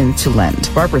commitment to lend.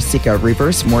 Barbara Sika,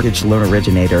 reverse mortgage loan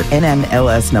originator,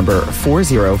 NMLS number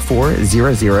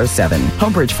 404007.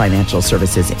 Homebridge Financial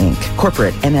Services, Inc.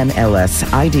 Corporate NMLS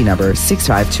ID number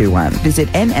 6521. Visit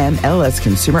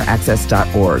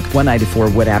NMLSconsumeraccess.org. 194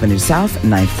 Wood Avenue South,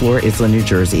 9th floor, Isla, New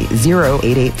Jersey,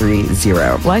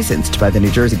 08830. Licensed by the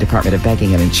New Jersey Department of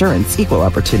Banking and Insurance, Equal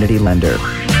Opportunity Lender.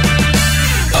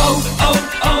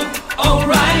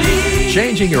 O'Reilly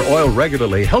Changing your oil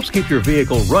regularly helps keep your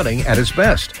vehicle running at its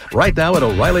best. Right now at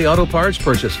O'Reilly Auto Parts,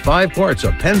 purchase 5 quarts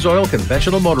of Pennzoil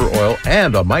conventional motor oil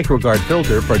and a MicroGuard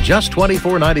filter for just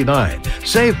 $24.99.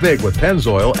 Save big with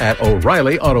Pennzoil at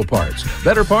O'Reilly Auto Parts.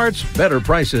 Better parts, better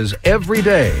prices every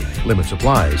day. Limit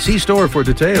supply. See store for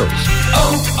details.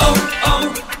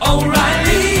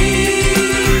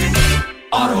 O'Reilly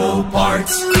Auto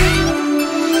Parts.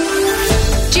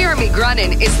 Jeremy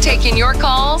Grunin is taking your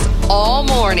calls all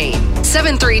morning.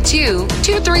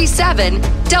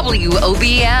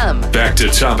 732-237-WOBM. Back to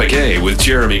Topic A with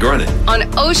Jeremy Grunin On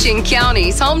Ocean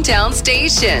County's hometown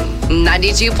station,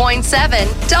 92.7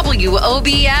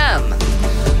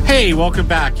 WOBM. Hey, welcome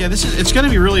back. Yeah, it's going to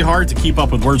be really hard to keep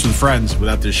up with Words with Friends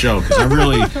without this show because I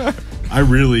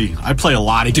play a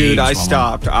lot of games. Dude, I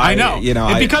stopped. I know.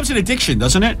 It becomes an addiction,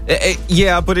 doesn't it?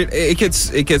 Yeah, but it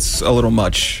gets a little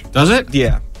much. Does it?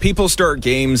 Yeah. People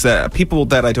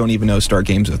that I don't even know start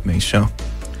games with me. So,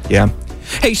 yeah.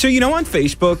 Hey, so on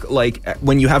Facebook, like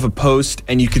when you have a post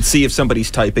and you can see if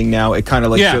somebody's typing now, it kind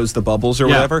of shows the bubbles or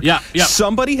whatever. Yeah.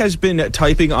 Somebody has been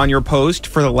typing on your post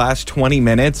for the last 20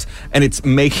 minutes, and it's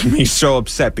making me so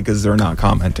upset because they're not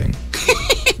commenting.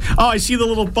 Oh, I see the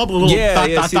little bubble,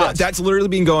 dot. That's literally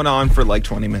been going on for like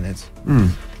 20 minutes.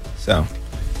 So,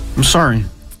 I'm sorry.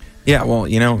 Yeah, well,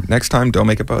 next time don't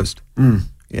make a post.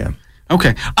 Yeah.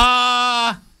 Okay.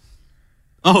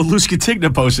 Lou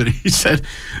Scatigna posted it. He said,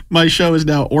 my show is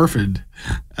now orphaned.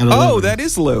 Oh, that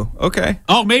is Lou. Okay.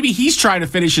 Oh, maybe he's trying to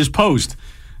finish his post.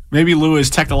 Maybe Lou is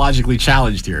technologically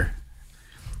challenged here.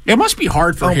 It must be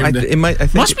hard for him to him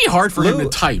to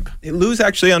type. Lou's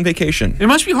actually on vacation. It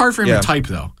must be hard for him to type,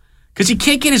 though. Because he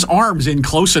can't get his arms in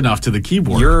close enough to the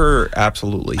keyboard. You're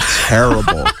absolutely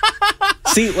terrible.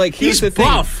 See, like, here's the thing.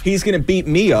 He's going to beat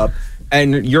me up.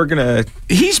 And you're buff,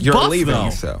 leaving,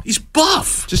 though. So he's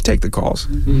buff. Just take the calls.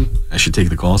 I should take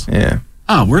the calls? Yeah.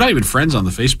 Oh, we're not even friends on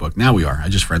the Facebook. Now we are. I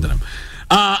just friended him.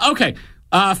 Okay.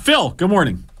 Phil, good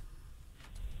morning.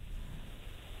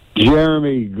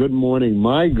 Jeremy, good morning.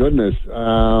 My goodness.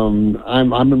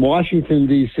 I'm in Washington,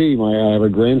 D.C. I have a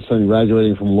grandson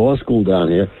graduating from law school down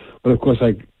here. But, of course,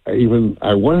 I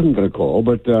wasn't going to call,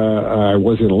 but I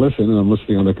was going to listen, and I'm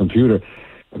listening on the computer.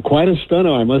 Quite a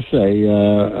stunner, I must say.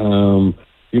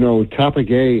 Topic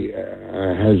A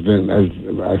has been, as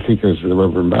I think, as the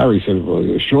Reverend Barry said, for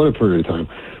a shorter period of time.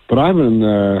 But I've been,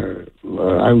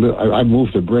 I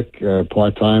moved to Brick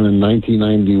part-time in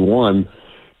 1991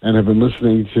 and have been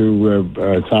listening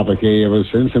to Topic A ever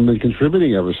since and been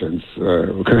contributing ever since,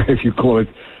 if you call it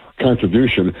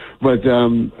contribution. But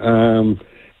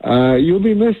you'll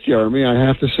be missed, Jeremy, I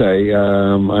have to say.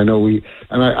 I know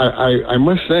I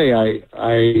must say,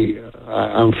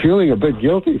 I'm feeling a bit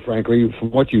guilty, frankly,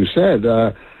 from what you said.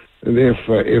 If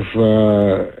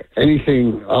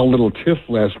anything, our little tiff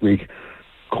last week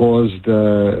made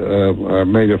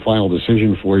a final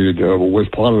decision for you, was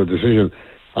part of the decision,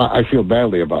 I feel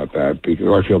badly about that,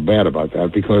 I feel bad about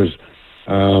that, because,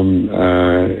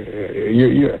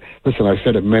 listen, I've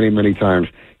said it many, many times.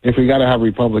 If we got to have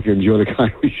Republicans, you're the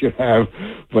kind we should have.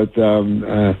 But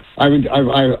I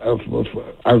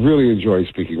really enjoy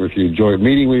speaking with you, enjoy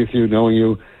meeting with you, knowing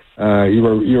you.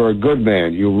 You're a good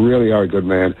man. You really are a good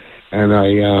man, and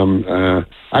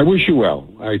I wish you well.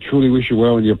 I truly wish you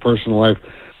well in your personal life.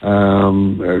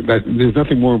 That there's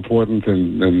nothing more important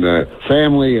than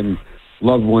family and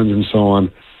loved ones and so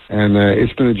on. And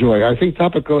it's been a joy. I think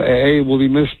Topic A will be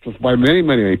missed by many,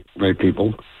 many, many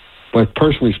people. But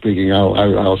personally speaking,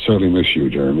 I'll certainly miss you,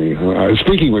 Jeremy.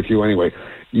 Speaking with you anyway.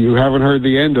 You haven't heard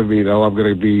the end of me, though. I'm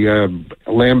going to be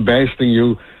lambasting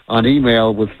you on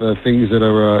email with things that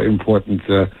are important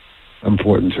to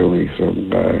me. So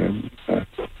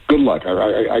good luck.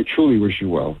 I truly wish you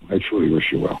well. I truly wish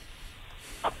you well.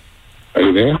 Are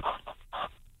you there?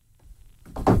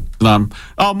 Mark,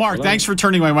 hello? Thanks for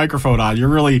turning my microphone on. You're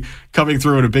really coming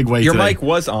through in a big way Your today. mic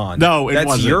was on. No, it wasn't.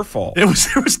 That's your fault. There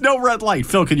was no red light.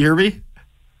 Phil, can you hear me?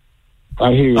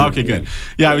 I hear you. Okay, good.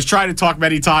 Yeah, I was trying to talk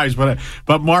many times, but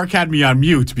Mark had me on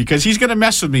mute because he's going to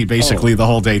mess with me basically the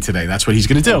whole day today. That's what he's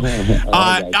going to do.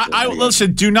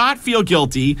 Listen, do not feel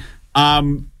guilty.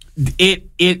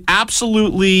 It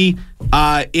absolutely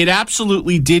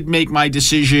did make my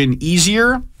decision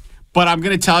easier. But I'm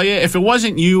going to tell you, if it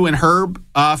wasn't you and Herb,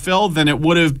 Phil, then it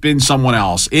would have been someone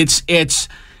else. It's the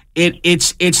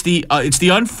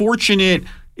unfortunate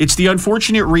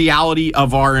reality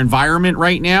of our environment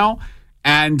right now,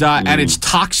 and it's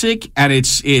toxic, and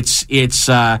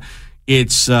the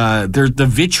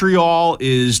vitriol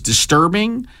is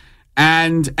disturbing,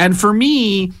 and for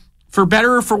me, for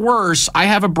better or for worse, I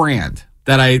have a brand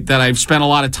that I've spent a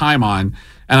lot of time on,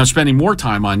 and I'm spending more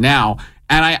time on now.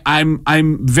 And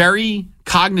I'm very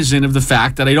cognizant of the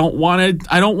fact that I don't want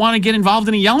to get involved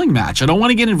in a yelling match. I don't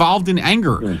want to get involved in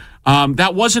anger.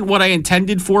 That wasn't what I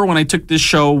intended for when I took this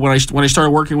show when I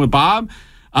started working with Bob.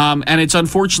 And it's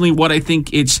unfortunately what I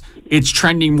think it's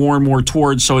trending more and more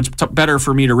towards. So it's better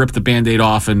for me to rip the Band-Aid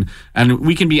off, and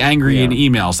we can be angry in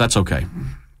emails. That's okay.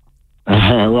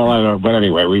 Well, I don't know, but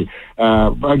anyway,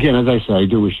 again, as I said, I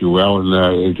do wish you well,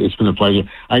 and it's been a pleasure.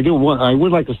 I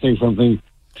would like to say something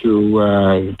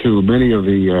to many of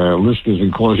the listeners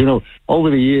and callers. You know, over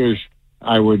the years,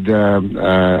 I would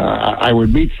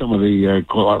meet some of the,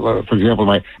 for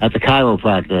example, at the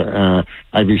chiropractor,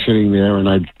 I'd be sitting there and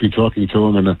I'd be talking to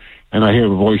him, and I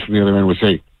hear a voice from the other end would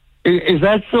say, "Is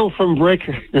that Phil from Brick?"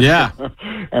 Yeah.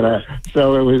 And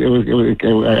so it was.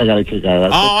 I got a kick out of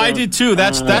that. Oh, I did too.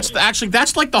 That's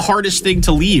like the hardest thing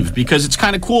to leave, because it's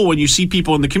kind of cool when you see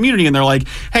people in the community and they're like,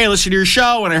 "Hey, listen to your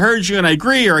show, and I heard you, and I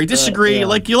agree or I disagree."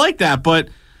 Like, you like that, but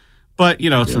you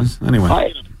know. So,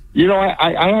 anyway.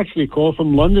 I actually called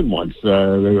from London once.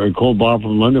 I called Bob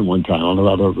from London one time. I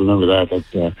don't remember that.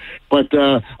 But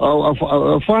a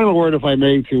final word, if I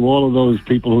may, to all of those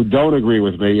people who don't agree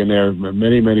with me, and there are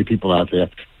many, many people out there.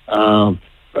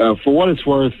 For what it's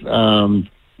worth, I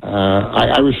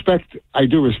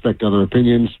do respect other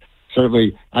opinions.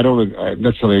 Certainly, I don't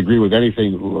necessarily agree with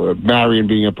anything. Marion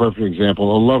being a perfect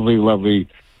example, a lovely, lovely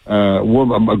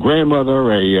woman, a grandmother,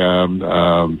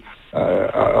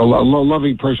 a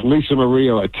loving person, Lisa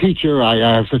Maria, a teacher. I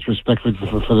have such respect for them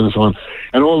and so on,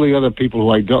 and all the other people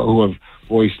who have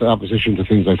voiced opposition to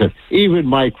things like that. Even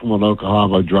Mike from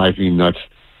Oklahoma drives me nuts.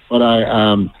 But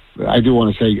I do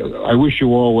want to say I wish you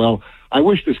all well. I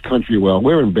wish this country well.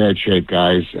 We're in bad shape,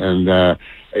 guys, and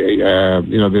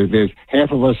there's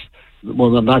half of us.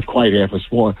 Well, not quite half. A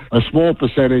small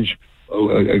percentage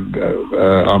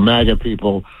are MAGA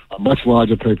people. A much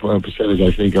larger percentage,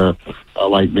 I think, are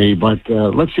like me. But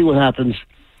let's see what happens.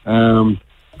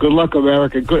 Good luck,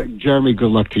 America. Jeremy,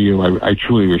 good luck to you. I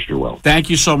truly wish you well. Thank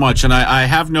you so much. And I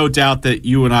have no doubt that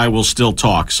you and I will still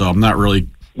talk, so I'm not really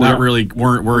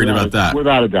worried about that.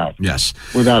 Without a doubt. Yes.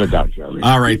 Without a doubt, Jeremy.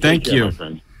 All right, thank you. My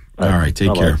friend. All right,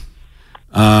 take care.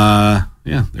 Yeah,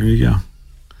 there you go.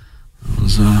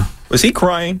 Was he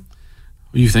crying?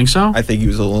 You think so? I think he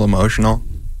was a little emotional.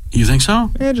 You think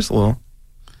so? Yeah, just a little.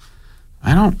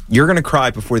 I don't. You're going to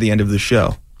cry before the end of the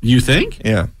show. You think?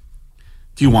 Yeah.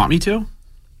 Do you want me to?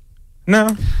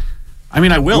 No. I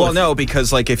mean, I will. Well, no,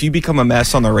 because if you become a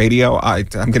mess on the radio, I'm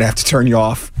going to have to turn you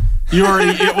off. You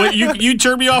already you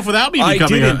turned me off without me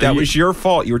becoming. I didn't. That was your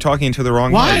fault. You were talking into the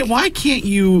wrong mic. Why can't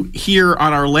you hear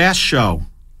on our last show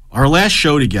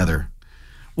together?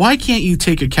 Why can't you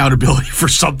take accountability for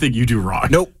something you do wrong?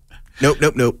 Nope.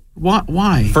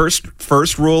 Why?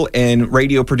 First rule in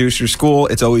radio producer school: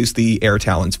 it's always the air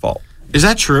talent's fault. Is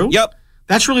that true? Yep.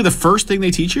 That's really the first thing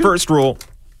they teach you? First rule.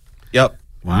 Yep.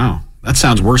 Wow. That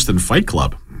sounds worse than Fight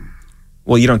Club.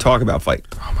 Well, you don't talk about Fight.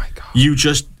 Oh my God. You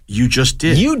just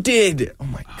did. You did. Oh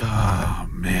my God. Oh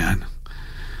man.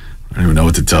 I don't even know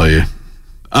what to tell you.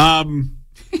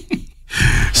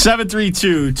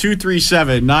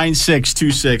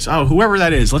 732-237-9626. Oh, whoever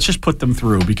that is, let's just put them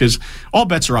through, because all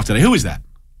bets are off today. Who is that?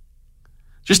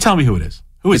 Just tell me who it is.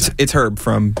 Who is it? It's Herb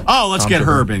from... Oh, let's get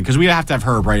Herb in, because we have to have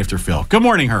Herb right after Phil. Good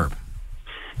morning, Herb.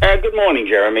 Good morning,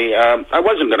 Jeremy. I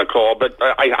wasn't going to call, but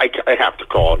I have to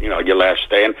call, your last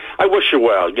day. And I wish you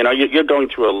well. You're going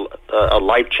through a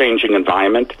life-changing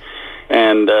environment.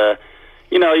 And,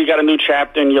 you got a new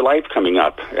chapter in your life coming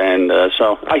up. And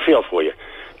so I feel for you.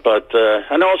 But,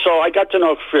 and also, I got to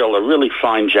know Phil, a really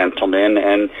fine gentleman.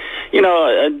 And,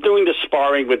 doing the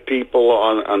sparring with people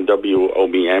on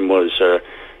WOBM was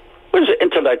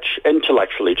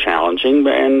intellectually challenging.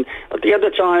 And at the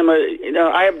other time,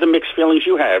 I have the mixed feelings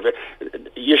you have.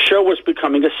 Your show was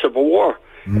becoming a civil war.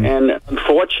 Mm-hmm. And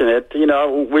unfortunate,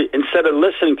 instead of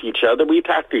listening to each other, we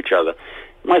attacked each other,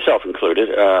 myself included.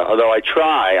 Although I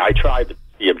try to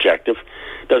be objective.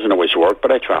 Doesn't always work,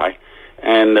 but I try.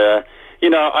 And,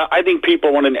 I think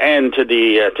people want an end to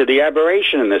the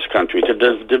aberration in this country, to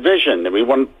the division. And we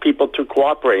want people to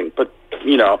cooperate and put,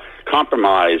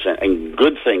 compromise and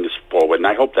good things forward. And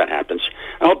I hope that happens.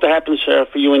 I hope that happens for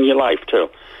you in your life, too.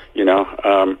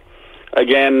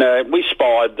 Again, we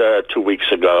sparred 2 weeks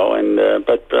ago, and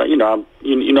but you know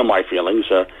my feelings.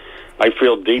 I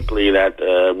feel deeply that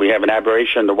we have an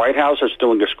aberration in the White House that's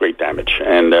doing us great damage.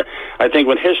 And I think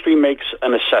when history makes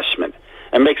an assessment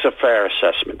and makes a fair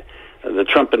assessment, the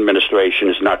Trump administration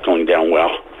is not going down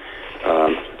well.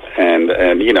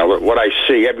 And you know, what I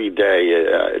see every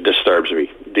day disturbs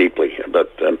me deeply.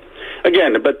 But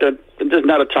there's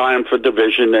not a time for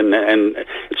division, and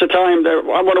it's a time that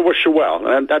I want to wish you well.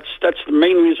 And that's the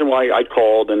main reason why I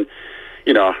called. And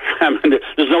you know, I mean,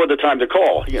 there's no other time to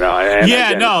call. You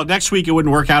know. Next week it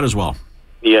wouldn't work out as well.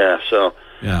 Yeah. So.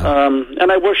 Yeah.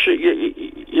 And I wish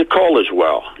you call as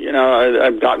well. You know,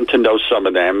 I've gotten to know some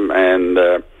of them, and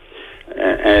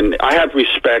I have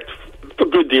respect for a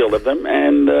good deal of them,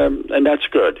 and that's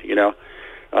good. You know,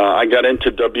 I got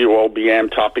into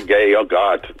WOBM Topic A,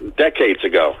 decades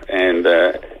ago, and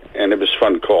it was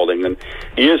fun calling. And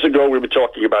years ago, we were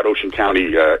talking about Ocean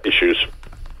County issues,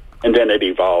 and then it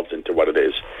evolved into what it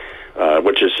is,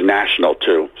 which is national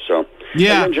too. So.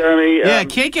 Yeah, then, Jeremy.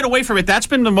 Can't get away from it. That's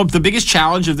been the biggest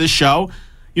challenge of this show.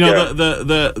 You know,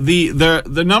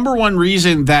 the number one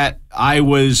reason that I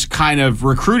was kind of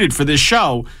recruited for this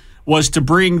show was to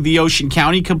bring the Ocean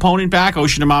County component back,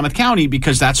 Ocean and Monmouth County,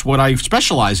 because that's what I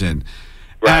specialize in.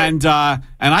 Right. And I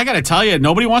got to tell you,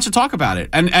 nobody wants to talk about it.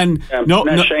 And no,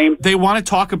 shame. They want to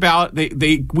talk about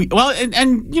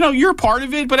and you know, you're part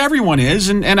of it, but everyone is,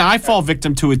 and I fall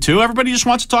victim to it too. Everybody just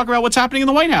wants to talk about what's happening in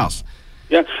the White House.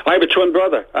 Yeah, I have a twin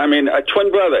brother. I mean, a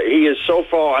twin brother. He is so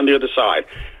far on the other side.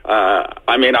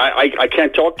 I mean, I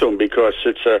can't talk to him because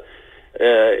it's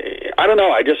I don't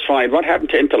know. I just find what happened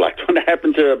to intellect, what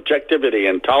happened to objectivity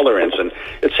and tolerance, and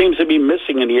it seems to be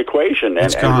missing in the equation.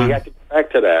 And we have to get back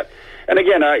to that. And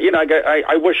again,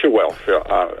 I wish you well,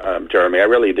 Jeremy. I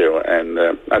really do, and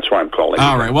that's why I'm calling.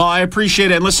 All right. Well, I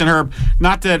appreciate it. And listen, Herb,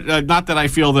 not that I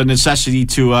feel the necessity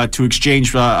to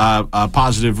exchange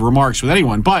positive remarks with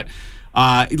anyone, but.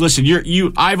 Listen,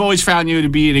 I've always found you to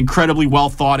be an incredibly well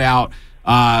thought out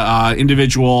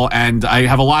individual, and I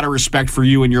have a lot of respect for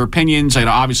you and your opinions. I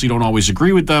obviously don't always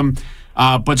agree with them,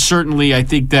 but certainly I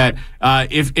think that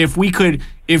if we could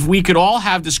all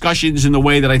have discussions in the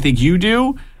way that I think you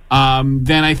do,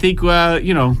 then I think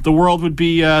the world would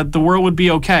be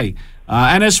okay.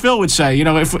 And as Phil would say, you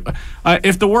know,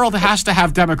 if the world has to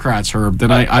have Democrats, Herb,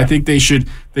 then I think they should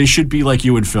be like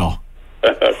you and Phil.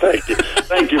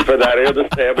 Thank you for that. I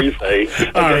understand what you say.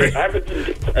 All right. Have a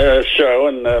good show,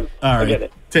 and all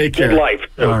right. Take care. Good life,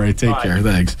 too. All right, take care.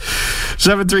 Thanks.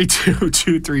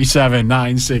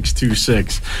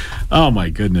 732-237-9626. Oh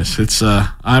my goodness, it's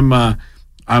I'm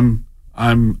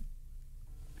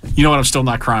you know what? I'm still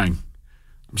not crying.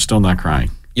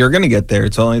 You're gonna get there.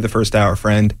 It's only the first hour,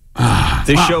 friend.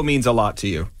 This show means a lot to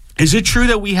you. Is it true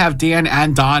that we have Dan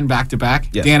and Don back to back?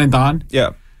 Yes. Dan and Don?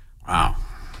 Yeah. Wow.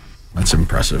 That's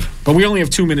impressive. But we only have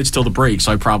 2 minutes till the break,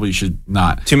 so I probably should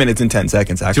not. 2 minutes and 10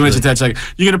 seconds, actually. 2 minutes and 10 seconds.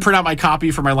 You going to print out my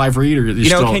copy for my live read, or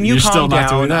can you calm down? Not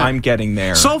doing that? I'm getting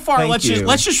there. So far, let's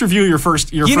just review your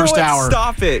first you know first what? hour.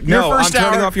 Stop it. No, I'm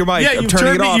turning off your mic. Yeah, I'm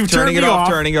turning it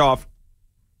off.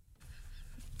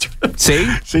 See?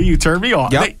 See, you turned me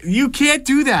off. Yep. You can't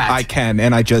do that. I can,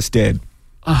 and I just did.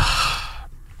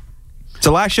 It's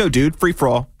the last show, dude. Free for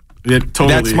all. Yeah, totally.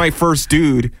 That's my first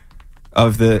dude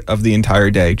of the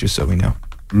entire day, just so we know.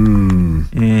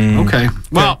 Okay.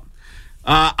 Well,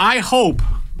 I hope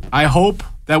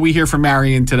that we hear from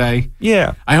Marion today.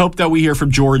 Yeah. I hope that we hear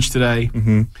from George today.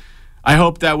 Mm-hmm. I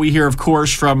hope that we hear, of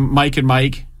course, from Mike and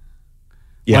Mike.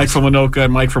 Yes. Mike from Lenoka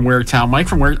and Mike from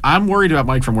Waretown. I'm worried about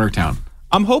Mike from Waretown.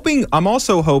 I'm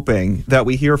also hoping that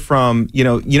we hear from, you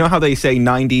know how they say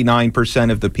 99%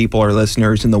 of the people are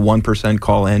listeners and the 1%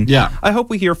 call in? Yeah. I hope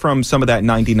we hear from some of that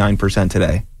 99%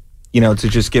 today, to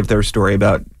just give their story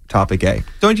about Topic A.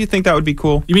 Don't you think that would be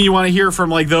cool? You mean you want to hear from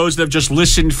like those that have just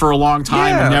listened for a long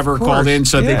time and never called in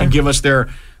so they can give us their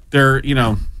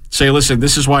say, listen,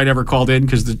 this is why I never called in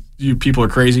because you people are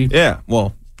crazy? Yeah.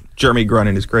 Well, Jeremy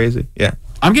Grunin is crazy. Yeah.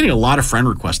 I'm getting a lot of friend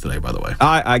requests today, by the way.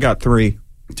 I got 3.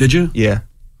 Did you? Yeah.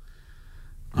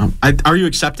 Are you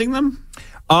accepting them?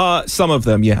 Some of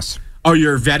them, yes. Oh,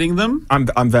 you're vetting them? I'm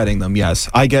vetting them, yes.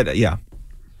 I get it, yeah.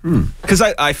 Because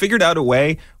I figured out a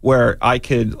way where I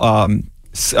could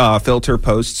filter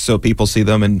posts so people see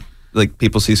them and like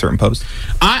people see certain posts.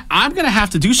 I'm going to have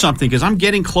to do something because I'm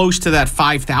getting close to that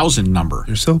 5,000 number.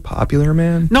 You're so popular,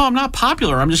 man. No, I'm not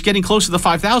popular. I'm just getting close to the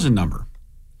 5,000 number.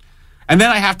 And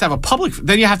then I have to have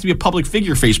then you have to be a public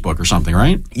figure Facebook or something,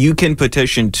 right? You can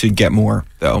petition to get more,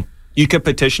 though. You could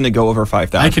petition to go over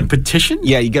 5,000. I can petition?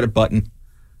 Yeah, you get a button.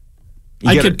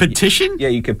 I could petition? Yeah,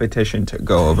 you could petition to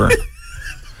go over.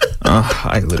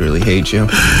 I literally hate you.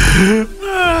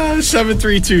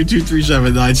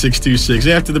 732-237-9626.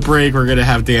 After the break, we're going to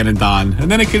have Dan and Don.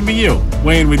 And then it could be you.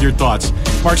 Weigh in with your thoughts.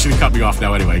 Mark's going to cut me off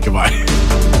now anyway. Goodbye.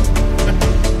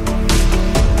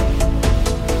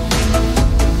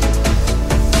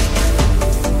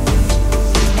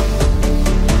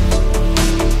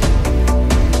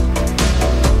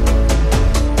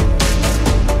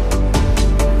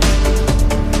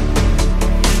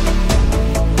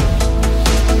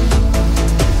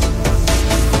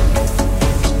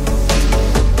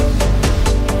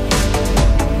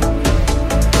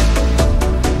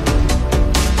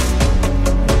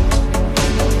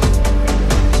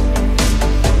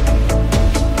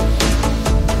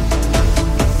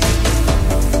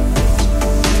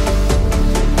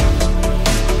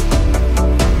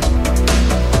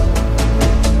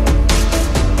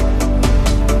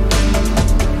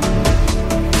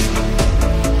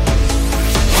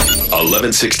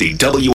 1160